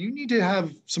 you need to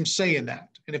have some say in that.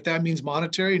 And if that means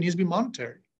monetary, it needs to be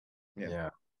monetary. Yeah.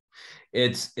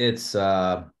 It's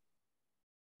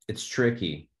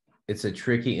tricky. It's a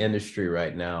tricky industry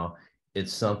right now.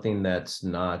 It's something that's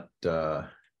not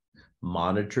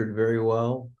monitored very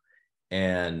well,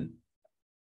 and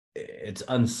it's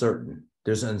uncertain.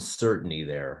 There's uncertainty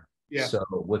there. Yeah. So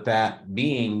with that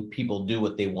being, people do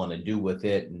what they want to do with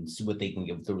it and see what they can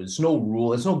give through. There's no rule.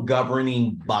 There's no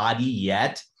governing body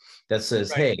yet that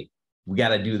says, hey, we got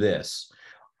to do this.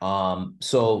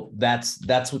 So that's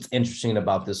what's interesting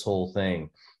about this whole thing.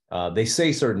 They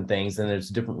say certain things, and there's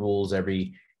different rules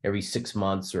every 6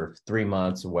 months or 3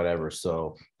 months or whatever.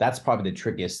 So that's probably the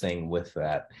trickiest thing with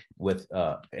that,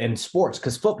 in sports,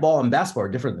 because football and basketball are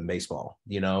different than baseball,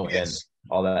 and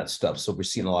all that stuff. So we're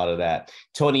seeing a lot of that.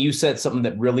 Tony, you said something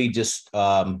that really just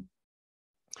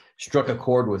struck a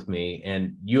chord with me,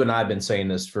 and you and I have been saying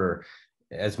this for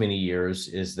as many years,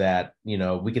 is that,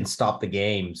 we can stop the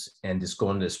games and just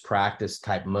go into this practice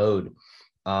type mode.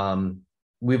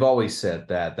 We've always said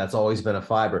that. That's always been a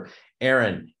fiber.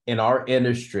 Aaron, in our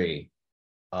industry,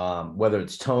 whether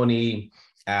it's Tony,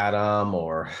 Adam,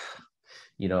 or,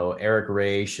 Eric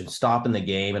Raish, and stopping the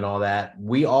game and all that,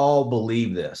 we all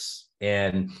believe this.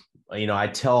 And, I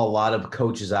tell a lot of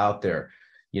coaches out there,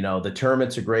 the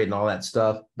tournaments are great and all that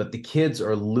stuff, but the kids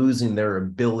are losing their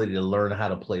ability to learn how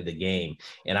to play the game.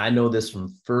 And I know this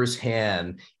from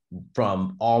firsthand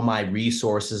from all my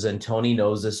resources, and Tony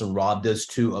knows this, and Rob does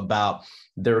too, about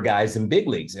their guys in big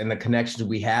leagues and the connections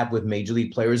we have with major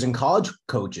league players and college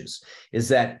coaches, is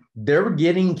that they're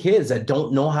getting kids that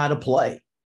don't know how to play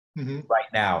right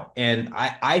now. And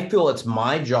I feel it's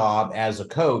my job as a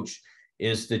coach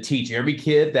is to teach every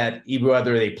kid that,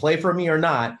 whether they play for me or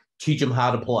not, teach them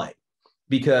how to play,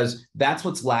 because that's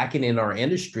what's lacking in our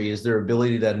industry, is their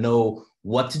ability to know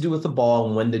what to do with the ball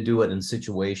and when to do it in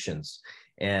situations.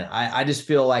 And I just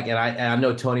feel like, and I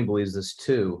know Tony believes this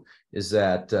too, is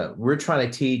that we're trying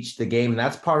to teach the game, and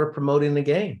that's part of promoting the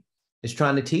game, is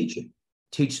trying to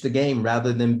teach the game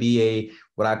rather than be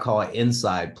what I call an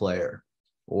inside player,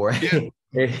 or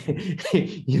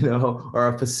or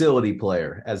a facility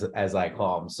player, as I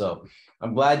call them. So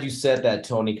I'm glad you said that,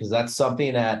 Tony, because that's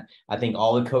something that I think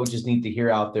all the coaches need to hear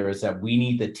out there, is that we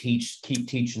need to keep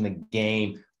teaching the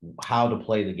game how to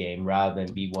play the game rather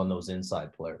than be one of those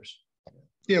inside players.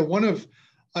 Yeah, I'm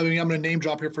going to name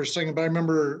drop here for a second, but I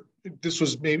remember this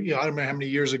was maybe, I don't know how many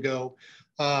years ago.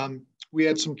 We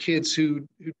had some kids who'd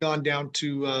gone down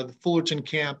to the Fullerton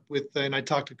camp and I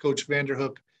talked to Coach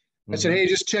Vanderhook. I said, hey,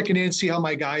 just checking in, see how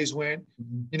my guys went,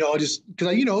 just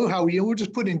because how we're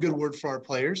just putting in good word for our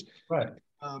players. Right.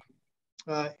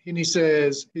 And he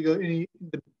says,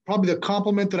 probably the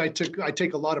compliment that I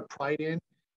take a lot of pride in, and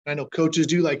I know coaches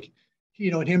do,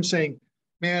 and him saying,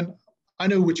 man, I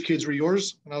know which kids were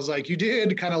yours. And I was like, you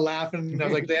did, kind of laughing. And I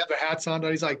was like, they have their hats on. And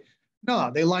he's like,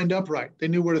 no, they lined up right. They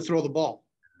knew where to throw the ball.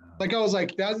 I was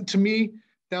like, that to me,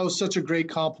 that was such a great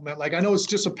compliment. I know it's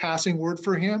just a passing word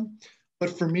for him,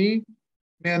 but for me,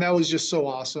 man, that was just so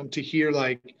awesome to hear,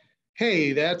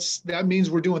 hey, that means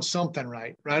we're doing something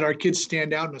right? Our kids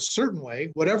stand out in a certain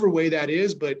way, whatever way that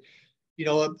is, but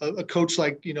a coach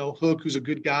like, Hook, who's a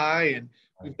good guy and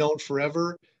we've known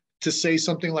forever, to say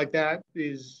something like that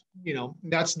is,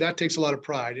 that takes a lot of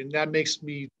pride. And that makes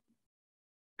me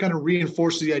kind of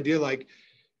reinforce the idea, like,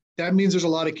 that means there's a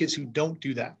lot of kids who don't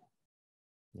do that.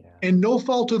 Yeah. And no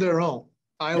fault of their own.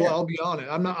 I'll be honest.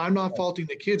 I'm not faulting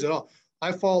the kids at all.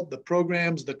 I fault the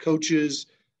programs, the coaches.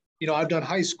 I've done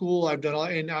high school.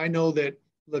 And I know that,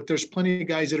 look, there's plenty of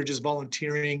guys that are just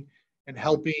volunteering and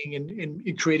helping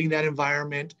and creating that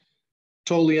environment.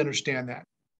 Totally understand that.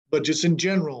 But just in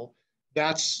general,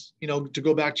 that's, to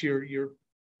go back to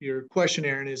your question,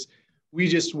 Aaron, is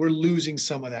we're losing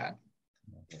some of that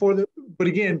but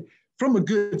again, from a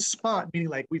good spot, meaning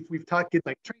like we've taught kids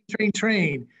like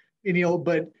train,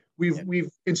 but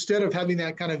we've instead of having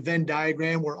that kind of Venn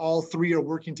diagram where all three are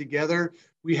working together,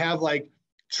 we have like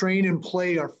train and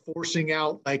play are forcing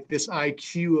out like this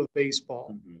IQ of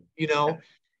baseball,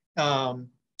 and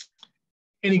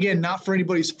again, not for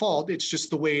anybody's fault. It's just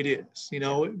the way it is.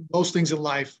 Most things in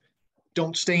life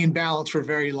don't stay in balance for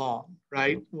very long,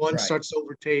 right? One starts to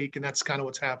overtake, and that's kind of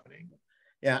what's happening.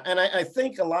 Yeah, and I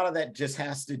think a lot of that just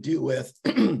has to do with,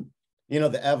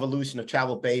 the evolution of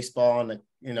travel baseball and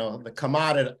the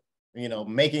commodity,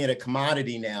 making it a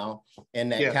commodity now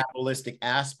and that capitalistic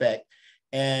aspect.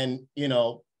 And,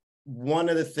 one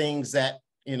of the things that,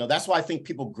 that's why I think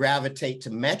people gravitate to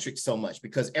metrics so much,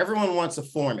 because everyone wants a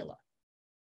formula,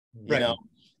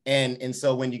 and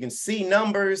so when you can see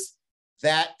numbers,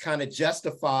 that kind of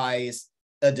justifies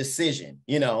a decision,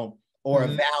 or a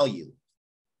value.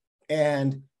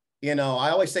 And, I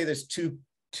always say there's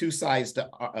two sides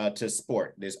to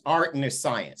sport. There's art and there's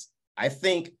science. I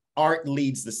think art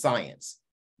leads the science,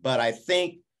 but I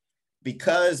think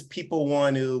because people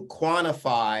want to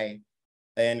quantify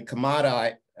and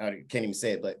commodify, I can't even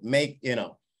say it, but make,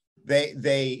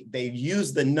 they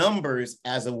use the numbers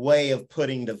as a way of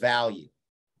putting the value.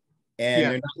 And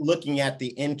they're not looking at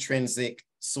the intrinsic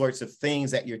sorts of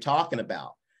things that you're talking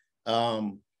about.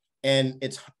 And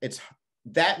it's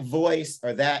that voice,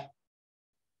 or that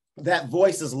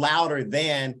voice is louder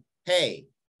than, hey,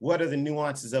 what are the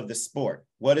nuances of the sport?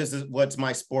 What's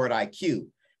my sport IQ?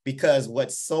 Because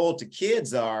what's sold to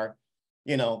kids are,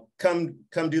 come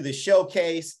do the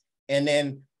showcase, and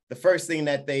then the first thing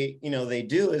that they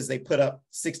do is they put up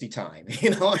 60 time,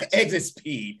 exit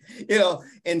speed,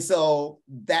 and so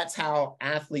that's how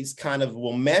athletes kind of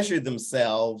will measure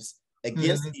themselves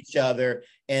against each other.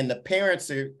 And the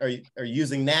parents are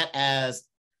using that as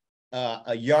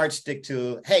a yardstick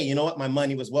to, hey, you know what, my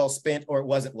money was well spent or it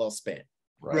wasn't well spent.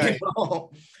 Right.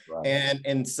 Right.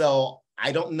 And so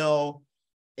I don't know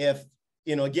if,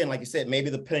 again, like you said, maybe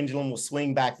the pendulum will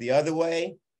swing back the other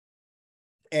way,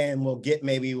 and we'll get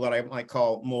maybe what I might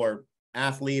call more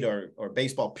athlete or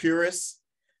baseball purists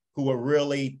who are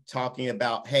really talking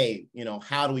about, hey,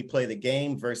 how do we play the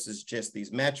game versus just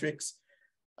these metrics?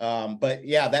 But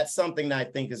yeah, that's something that I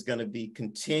think is going to be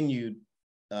continued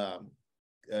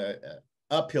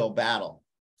uphill battle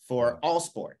for all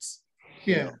sports.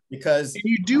 Yeah, because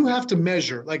you do have to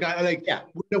measure.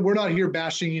 We're not here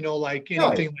bashing, like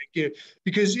anything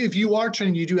because if you are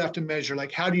training, you do have to measure.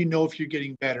 Like, how do you know if you're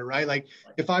getting better, right? Like,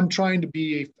 if I'm trying to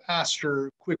be a faster,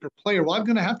 quicker player, well, I'm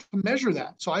going to have to measure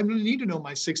that. So I'm going to need to know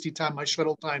my 60 time, my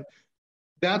shuttle time.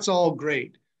 That's all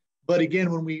great, but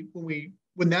again,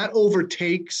 when that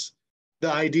overtakes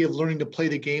the idea of learning to play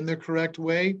the game the correct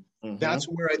way, that's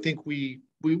where I think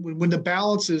when the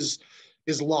balance is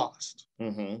lost.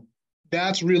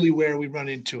 That's really where we run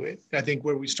into it. I think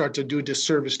where we start to do a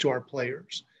disservice to our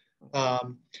players.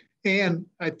 And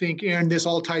I think, Aaron, this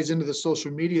all ties into the social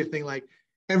media thing. Like,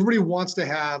 everybody wants to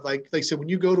have, like I said, when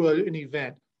you go to an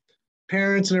event,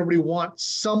 parents and everybody want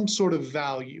some sort of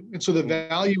value. And so the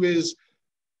value is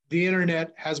the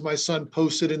internet has my son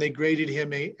posted and they graded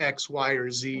him a X, Y,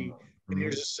 or Z. And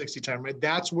here's a 60 time, right?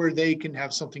 That's where they can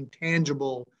have something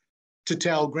tangible to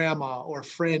tell grandma or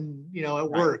friend, at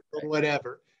work or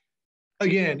whatever.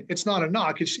 Again, it's not a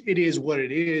knock. It is what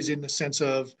it is, in the sense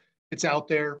of it's out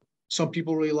there. Some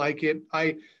people really like it.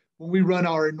 When we run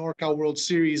our NorCal World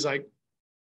Series, like,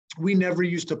 we never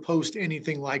used to post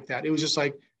anything like that. It was just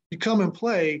like, you come and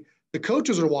play, the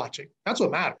coaches are watching. That's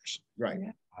what matters. Right.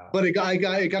 But it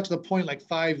got to the point like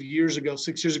 6 years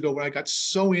ago, where I got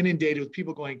so inundated with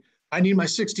people going, I need my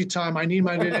 60 time. I need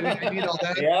all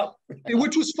that.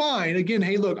 Which was fine. Again,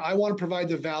 hey, look, I want to provide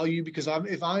the value, because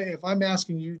if I'm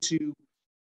asking you to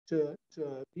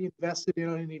be invested in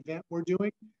an event we're doing,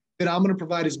 then I'm going to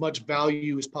provide as much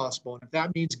value as possible. And if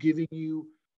that means giving you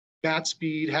bat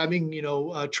speed, having, a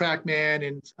TrackMan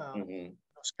and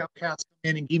Scout Cats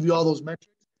come in and give you all those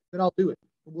metrics, then I'll do it.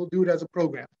 We'll do it as a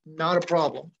program. Not a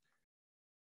problem.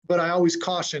 but I always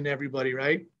caution everybody,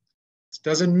 right? This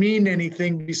doesn't mean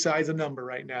anything besides a number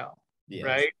right now, yes.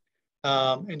 Right?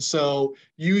 And so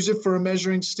use it for a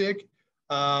measuring stick.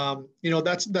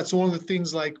 That's one of the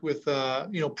things like with,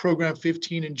 Program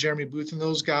 15 and Jeremy Booth and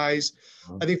those guys.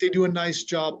 I think they do a nice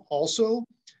job also.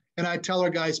 And I tell our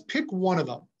guys, pick one of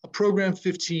them, a Program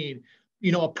 15,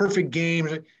 a perfect game,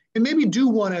 and maybe do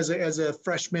one as a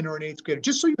freshman or an eighth grader,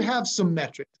 just so you have some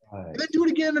metrics. Right. And then do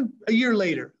it again a year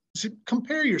later. So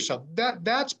compare yourself.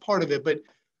 That's part of it. But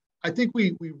I think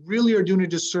we really are doing a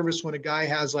disservice when a guy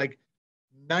has like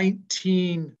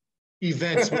 19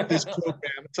 events with this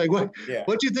program. It's like, what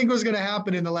do you think was going to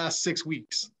happen in the last 6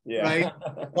 weeks? Yeah. Right?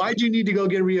 Why do you need to go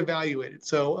get reevaluated?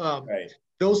 So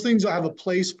those things have a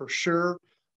place for sure.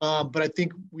 But I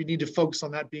think we need to focus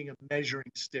on that being a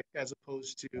measuring stick as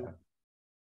opposed to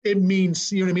it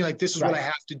means, you know what I mean? Like, this is what I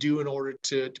have to do in order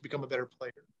to become a better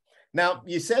player. Now,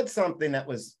 you said something that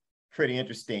was pretty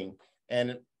interesting.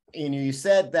 And you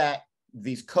said that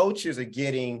these coaches are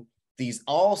getting these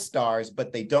all-stars,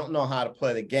 but they don't know how to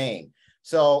play the game.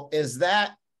 So is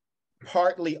that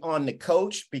partly on the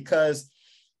coach? Because,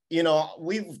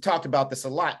 we've talked about this a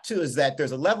lot too, is that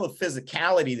there's a level of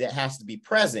physicality that has to be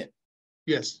present.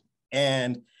 Yes.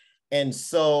 And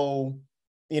so,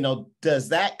 does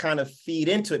that kind of feed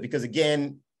into it? Because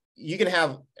again, you can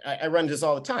have, I run this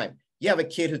all the time. You have a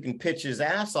kid who can pitch his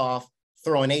ass off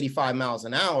throwing 85 miles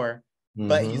an hour,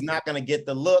 but he's not going to get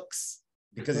the looks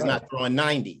because he's not throwing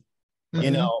 90,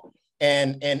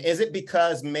 and is it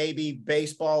because maybe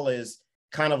baseball is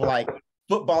kind of like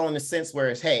football in the sense where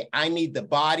it's, hey, I need the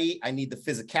body, I need the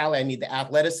physicality, I need the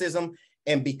athleticism.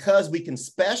 And because we can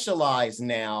specialize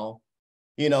now,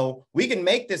 we can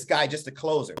make this guy just a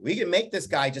closer. We can make this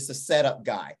guy just a setup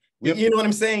guy. You know what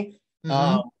I'm saying?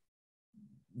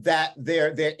 That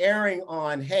they're erring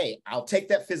on, hey, I'll take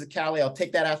that physicality, I'll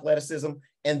take that athleticism,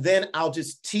 and then I'll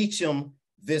just teach them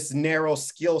this narrow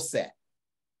skill set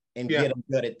and get them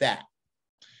good at that.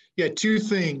 Yeah, two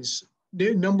things.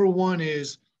 Number one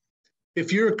is,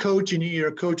 if you're a coach and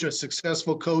you're a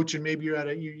successful coach, and maybe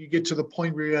you get to the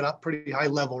point where you're at a pretty high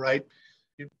level, right?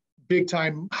 Big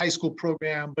time high school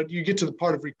program, but you get to the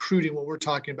part of recruiting, what we're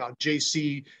talking about,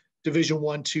 JC, Division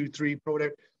 1, 2, 3, pro,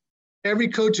 whatever. Every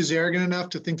coach is arrogant enough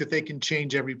to think that they can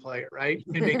change every player, right?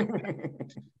 And make them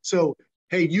so,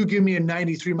 hey, you give me a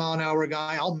 93-mile-an-hour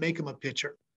guy, I'll make him a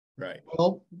pitcher. Right.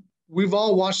 Well, we've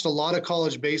all watched a lot of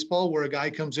college baseball where a guy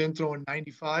comes in throwing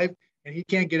 95 and he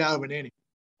can't get out of an inning.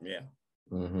 Yeah.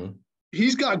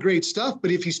 He's got great stuff,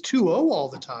 but if he's 2-0 all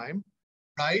the time,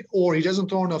 right, or he doesn't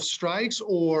throw enough strikes,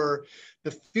 or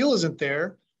the feel isn't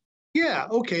there,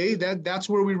 okay, that's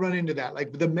where we run into that.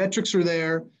 Like, the metrics are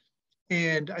there.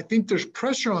 And I think there's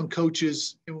pressure on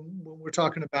coaches, and when we're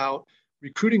talking about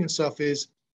recruiting and stuff, is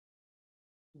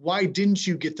why didn't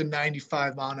you get the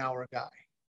 95-mile-an-hour guy?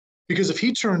 Because if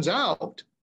he turns out,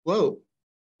 whoa,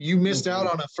 you missed out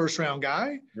on a first-round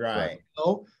guy. Right.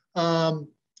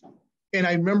 And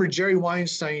I remember Jerry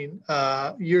Weinstein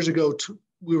years ago,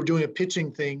 we were doing a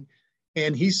pitching thing,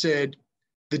 and he said,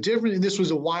 the difference, and this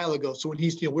was a while ago. So when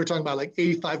we're talking about like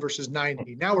 85 versus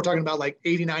 90. Now we're talking about like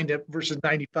 89 versus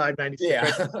 95, 96.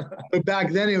 Yeah. Right? But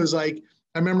back then it was like,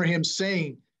 I remember him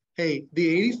saying, hey,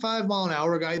 the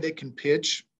 85-mile-an-hour guy that can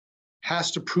pitch has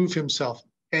to prove himself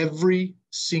every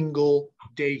single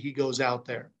day he goes out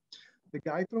there. The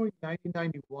guy throwing 90,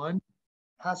 91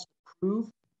 has to prove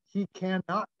he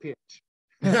cannot pitch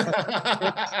in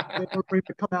order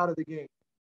to come out of the game.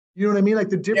 You know what I mean? Like,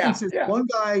 the difference is one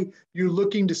guy you're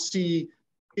looking to see,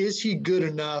 is he good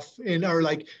enough? Or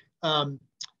like,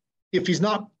 if he's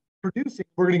not producing,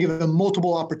 we're going to give him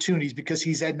multiple opportunities because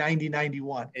he's at 90,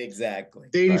 91. Exactly.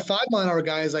 The 85-mile-an-hour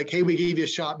guy is like, hey, we gave you a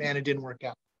shot, man. It didn't work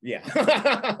out. Yeah.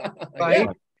 Right.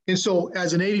 Yeah. And so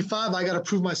as an 85, I got to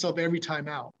prove myself every time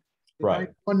out. The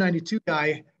 192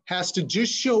 guy has to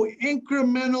just show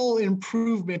incremental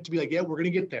improvement to be like, yeah, we're going to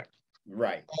get there.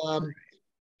 Right.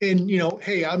 And,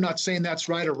 hey, I'm not saying that's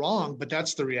right or wrong, but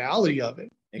that's the reality of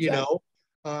it,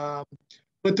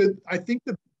 But I think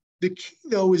the key,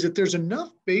 though, is that there's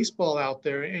enough baseball out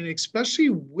there, and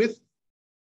especially with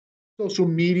social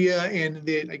media and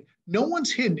no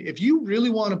one's hidden. If you really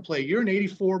want to play, you're an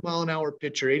 84-mile-an-hour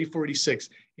pitcher, 84, 86,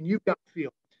 and you've got feel,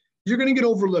 you're going to get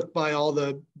overlooked by all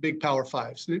the big Power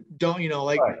Fives.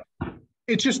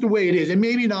 It's just the way it is. And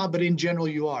maybe not, but in general,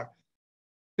 you are.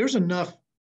 There's enough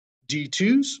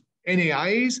D2s,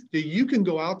 NAIAs, that you can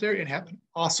go out there and have an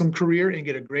awesome career and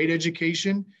get a great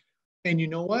education. And you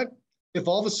know what? If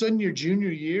all of a sudden your junior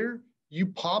year, you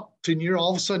pop and you're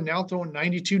all of a sudden now throwing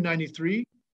 92, 93,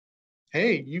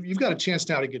 hey, you've got a chance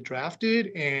now to get drafted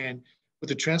and with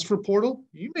the transfer portal,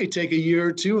 you may take a year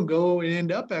or two and go and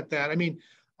end up at that. I mean,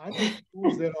 I know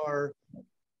schools that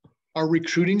are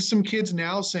recruiting some kids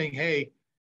now saying, hey,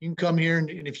 you can come here and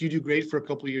if you do great for a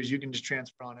couple of years, you can just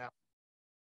transfer on out.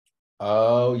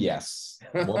 Oh, yes.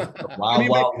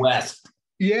 Wild West.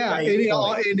 Yeah.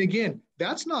 And again,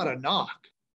 that's not a knock.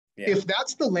 Yeah. If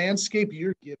that's the landscape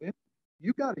you're given,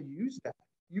 you got to use that.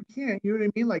 You can't, you know what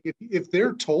I mean? Like if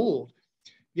they're told,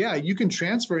 yeah, you can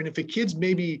transfer. And if a kid's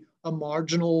maybe a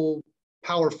marginal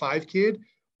Power 5 kid,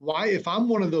 why, if I'm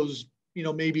one of those,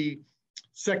 maybe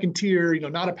second tier,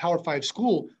 not a Power 5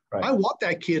 school, right. I want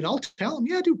that kid. And I'll tell him,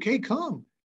 yeah, dude, okay, come.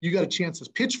 You got a chance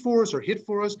to pitch for us or hit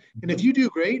for us. Mm-hmm. And if you do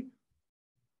great,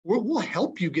 we'll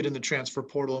help you get in the transfer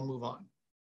portal and move on.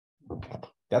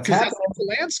 That's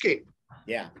the landscape.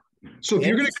 Yeah. So if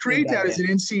you're going to create that as an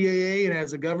NCAA and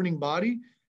as a governing body,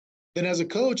 then as a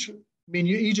coach, I mean,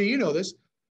 EJ, you know this,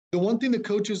 the one thing that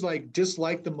coaches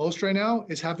dislike the most right now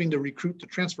is having to recruit the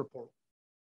transfer portal.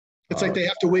 It's like they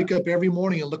have to wake up every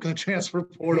morning and look in the transfer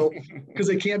portal because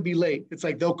they can't be late. It's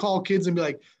like they'll call kids and be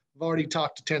like, I've already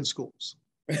talked to 10 schools.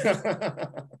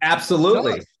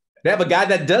 Absolutely. They have a guy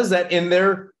that does that in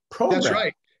their program. That's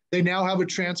right. They now have a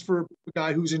transfer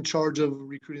guy who's in charge of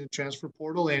recruiting the transfer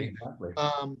portal. And exactly.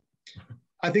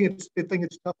 I think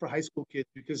it's tough for high school kids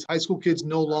because high school kids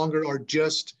no longer are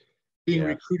just being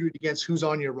recruited against who's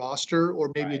on your roster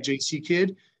or maybe a JC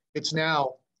kid. It's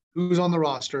now who's on the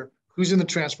roster, who's in the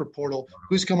transfer portal,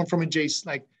 who's coming from a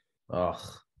JC.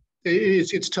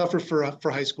 It's tougher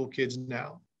for high school kids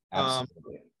now.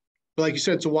 Absolutely. But like you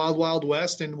said, it's a wild, wild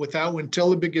west, and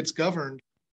until it gets governed,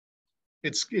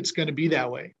 it's going to be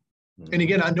that way. Mm-hmm. And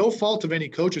again, no fault of any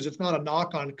coaches. It's not a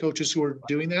knock on coaches who are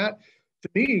doing that. To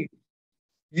me,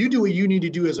 you do what you need to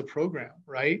do as a program,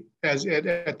 right?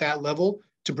 At that level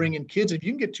to bring in kids. If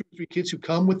you can get 2 or 3 kids who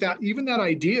come with that, even that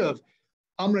idea of,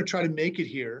 I'm going to try to make it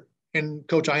here. And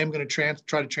coach, I am going to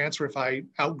try to transfer if I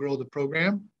outgrow the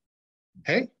program.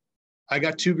 Hey, I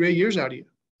got 2 great years out of you,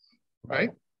 right?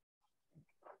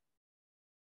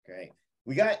 Okay.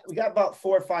 We got about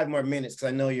 4 or 5 more minutes because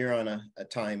I know you're on a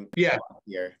time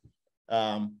here.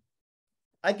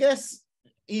 I guess,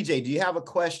 EJ, do you have a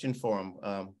question for him?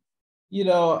 I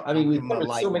mean, we've covered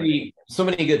so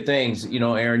many good things,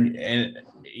 Aaron, and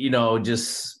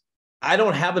I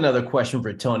don't have another question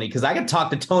for Tony because I can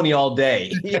talk to Tony all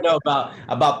day,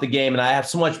 about the game, and I have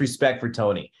so much respect for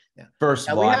Tony. Yeah. First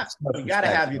of all, we got to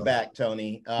have you back,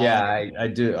 Tony. I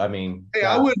do. I mean, hey,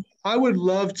 I would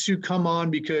love to come on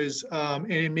because,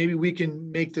 and maybe we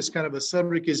can make this kind of a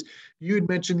subject. Is you had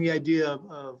mentioned the idea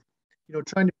of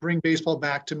trying to bring baseball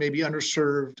back to maybe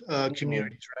underserved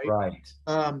communities, right?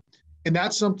 Right. And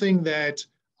that's something that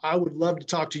I would love to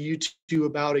talk to you two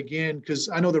about again, because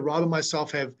I know that Rob and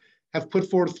myself have put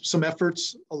forth some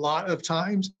efforts a lot of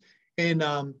times. And,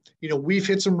 we've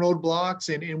hit some roadblocks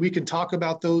and we can talk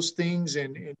about those things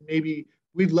and maybe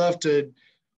we'd love to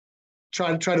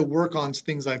try to work on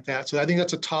things like that. So I think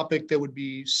that's a topic that would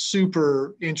be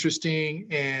super interesting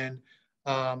and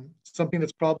something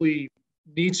that's probably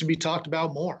needs to be talked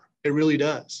about more. It really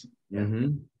does.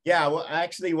 Mm-hmm. Yeah, well,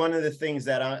 actually, one of the things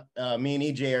that me and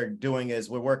EJ are doing is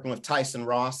we're working with Tyson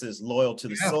Ross's Loyal to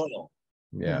the Soil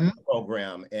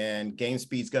program, and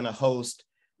GameSpeed's going to host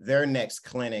their next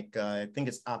clinic. I think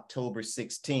it's October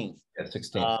 16th. Yeah,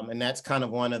 16th. And that's kind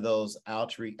of one of those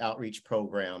outreach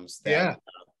programs that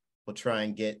will try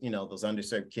and get those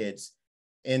underserved kids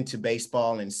into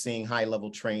baseball and seeing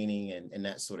high-level training and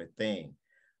that sort of thing.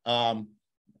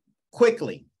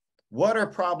 Quickly, what are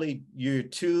probably your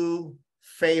 2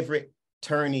 favorite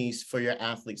tourneys for your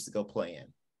athletes to go play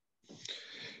in?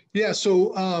 Yeah,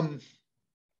 so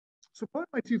probably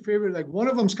my 2 favorite, one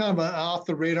of them's kind of an off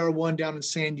the radar one down in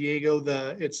San Diego.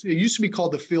 It used to be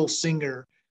called the Phil Singer.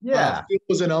 Yeah, Phil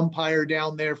was an umpire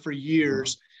down there for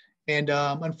years, and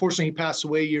unfortunately he passed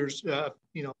away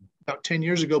about 10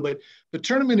 years ago. But the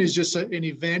tournament is just an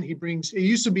event. It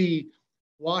used to be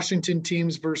Washington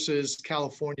teams versus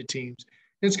California teams.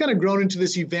 It's kind of grown into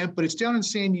this event, but it's down in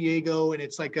San Diego, and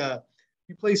it's like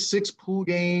you play 6 pool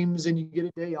games and you get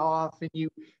a day off, and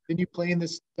then you play in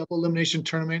this double elimination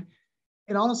tournament.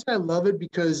 And honestly, I love it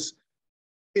because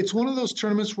it's one of those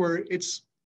tournaments where it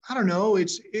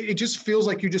just feels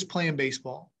like you're just playing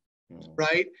baseball,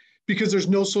 right? Because there's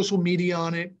no social media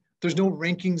on it, there's no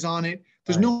rankings on it,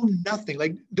 there's no nothing.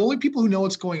 Like the only people who know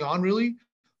what's going on really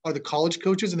are the college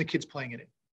coaches and the kids playing in it.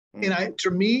 And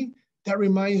to me, that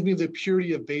reminds me of the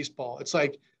purity of baseball. It's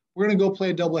like, we're going to go play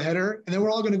a doubleheader, and then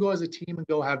we're all going to go as a team and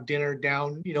go have dinner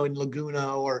down, in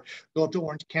Laguna, or go up to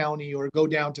Orange County, or go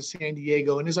down to San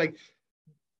Diego. And it's like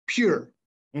pure.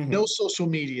 no social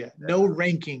media, no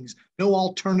rankings, no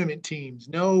all tournament teams,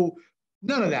 none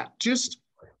of that. Just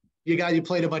you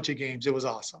played a bunch of games. It was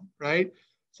awesome, right?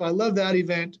 So I love that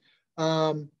event.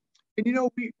 And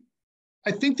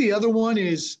I think the other one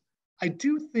is, I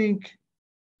do think,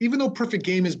 even though Perfect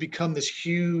Game has become this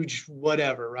huge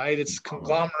whatever, right? It's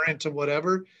conglomerate of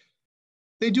whatever,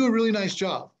 they do a really nice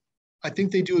job. I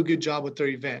think they do a good job with their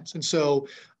events. And so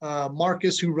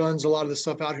Marcus, who runs a lot of the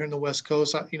stuff out here in the West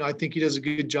Coast, I think he does a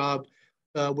good job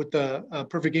with the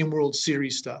Perfect Game World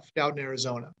Series stuff out in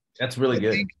Arizona. That's really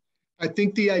good. I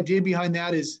think the idea behind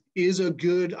that is a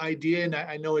good idea, and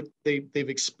I know they've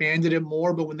expanded it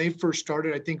more. But when they first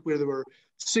started, I think there were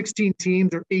 16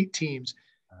 teams or 8 teams,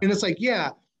 and it's like,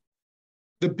 yeah,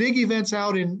 the big events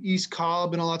out in East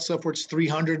Cobb and all that stuff where it's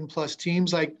 300 and plus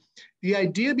teams. Like, the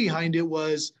idea behind it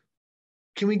was,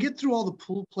 can we get through all the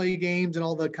pool play games and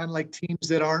all the kind of like teams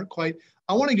that aren't quite?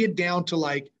 I want to get down to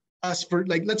like us for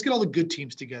like, let's get all the good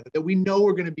teams together that we know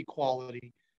are going to be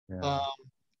quality. Yeah.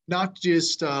 Not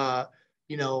just,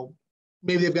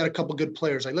 maybe they've got a couple good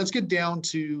players. Like, let's get down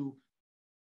to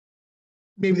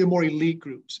maybe the more elite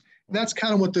groups. And that's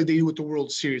kind of what they do with the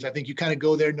World Series. I think you kind of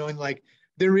go there knowing like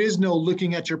there is no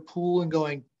looking at your pool and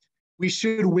going, we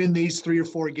should win these 3 or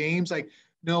 4 games. Like,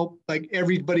 no, like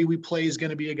everybody we play is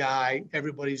going to be a guy.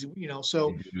 Everybody's,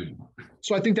 so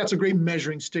I think that's a great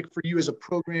measuring stick for you as a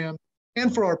program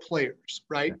and for our players,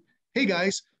 right? Hey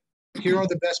guys, here are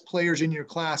the best players in your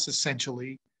class,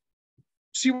 essentially.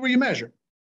 See where you measure.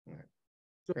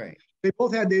 Right. They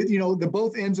both had, the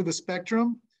both ends of the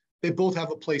spectrum. They both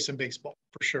have a place in baseball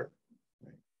for sure.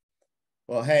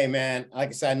 Well, hey man, like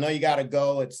I said, I know you got to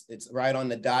go. It's right on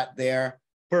the dot there.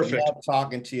 Perfect. I love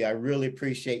talking to you. I really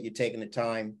appreciate you taking the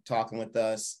time talking with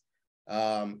us.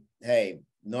 Hey,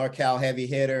 NorCal heavy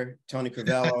hitter, Tony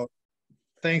Crivello.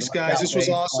 Thanks, guys. This was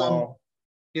awesome.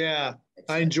 Yeah,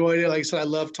 I enjoyed it. Like I said, I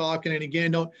love talking. And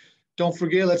again, don't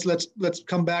forget. Let's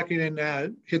come back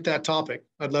and hit that topic.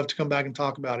 I'd love to come back and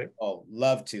talk about it. Oh,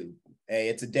 love to. Hey,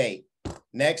 it's a date.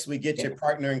 Next, we get your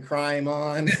partner in crime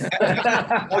on.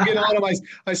 I'll get on him.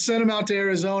 I sent him out to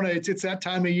Arizona. It's that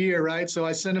time of year, right? So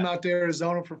I sent him out to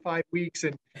Arizona for 5 weeks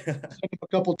and send him a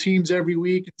couple teams every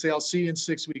week and say, I'll see you in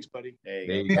 6 weeks, buddy. There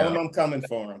you go. Tell him I'm coming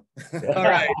for him. All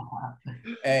right.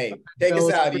 Hey, take us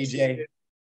out, EJ.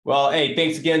 Well, hey,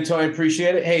 thanks again, Tony.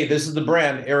 Appreciate it. Hey, this is the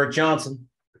brand, Eric Johnson.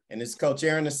 And this is Coach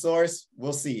Aaron, the Source.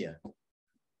 We'll see you.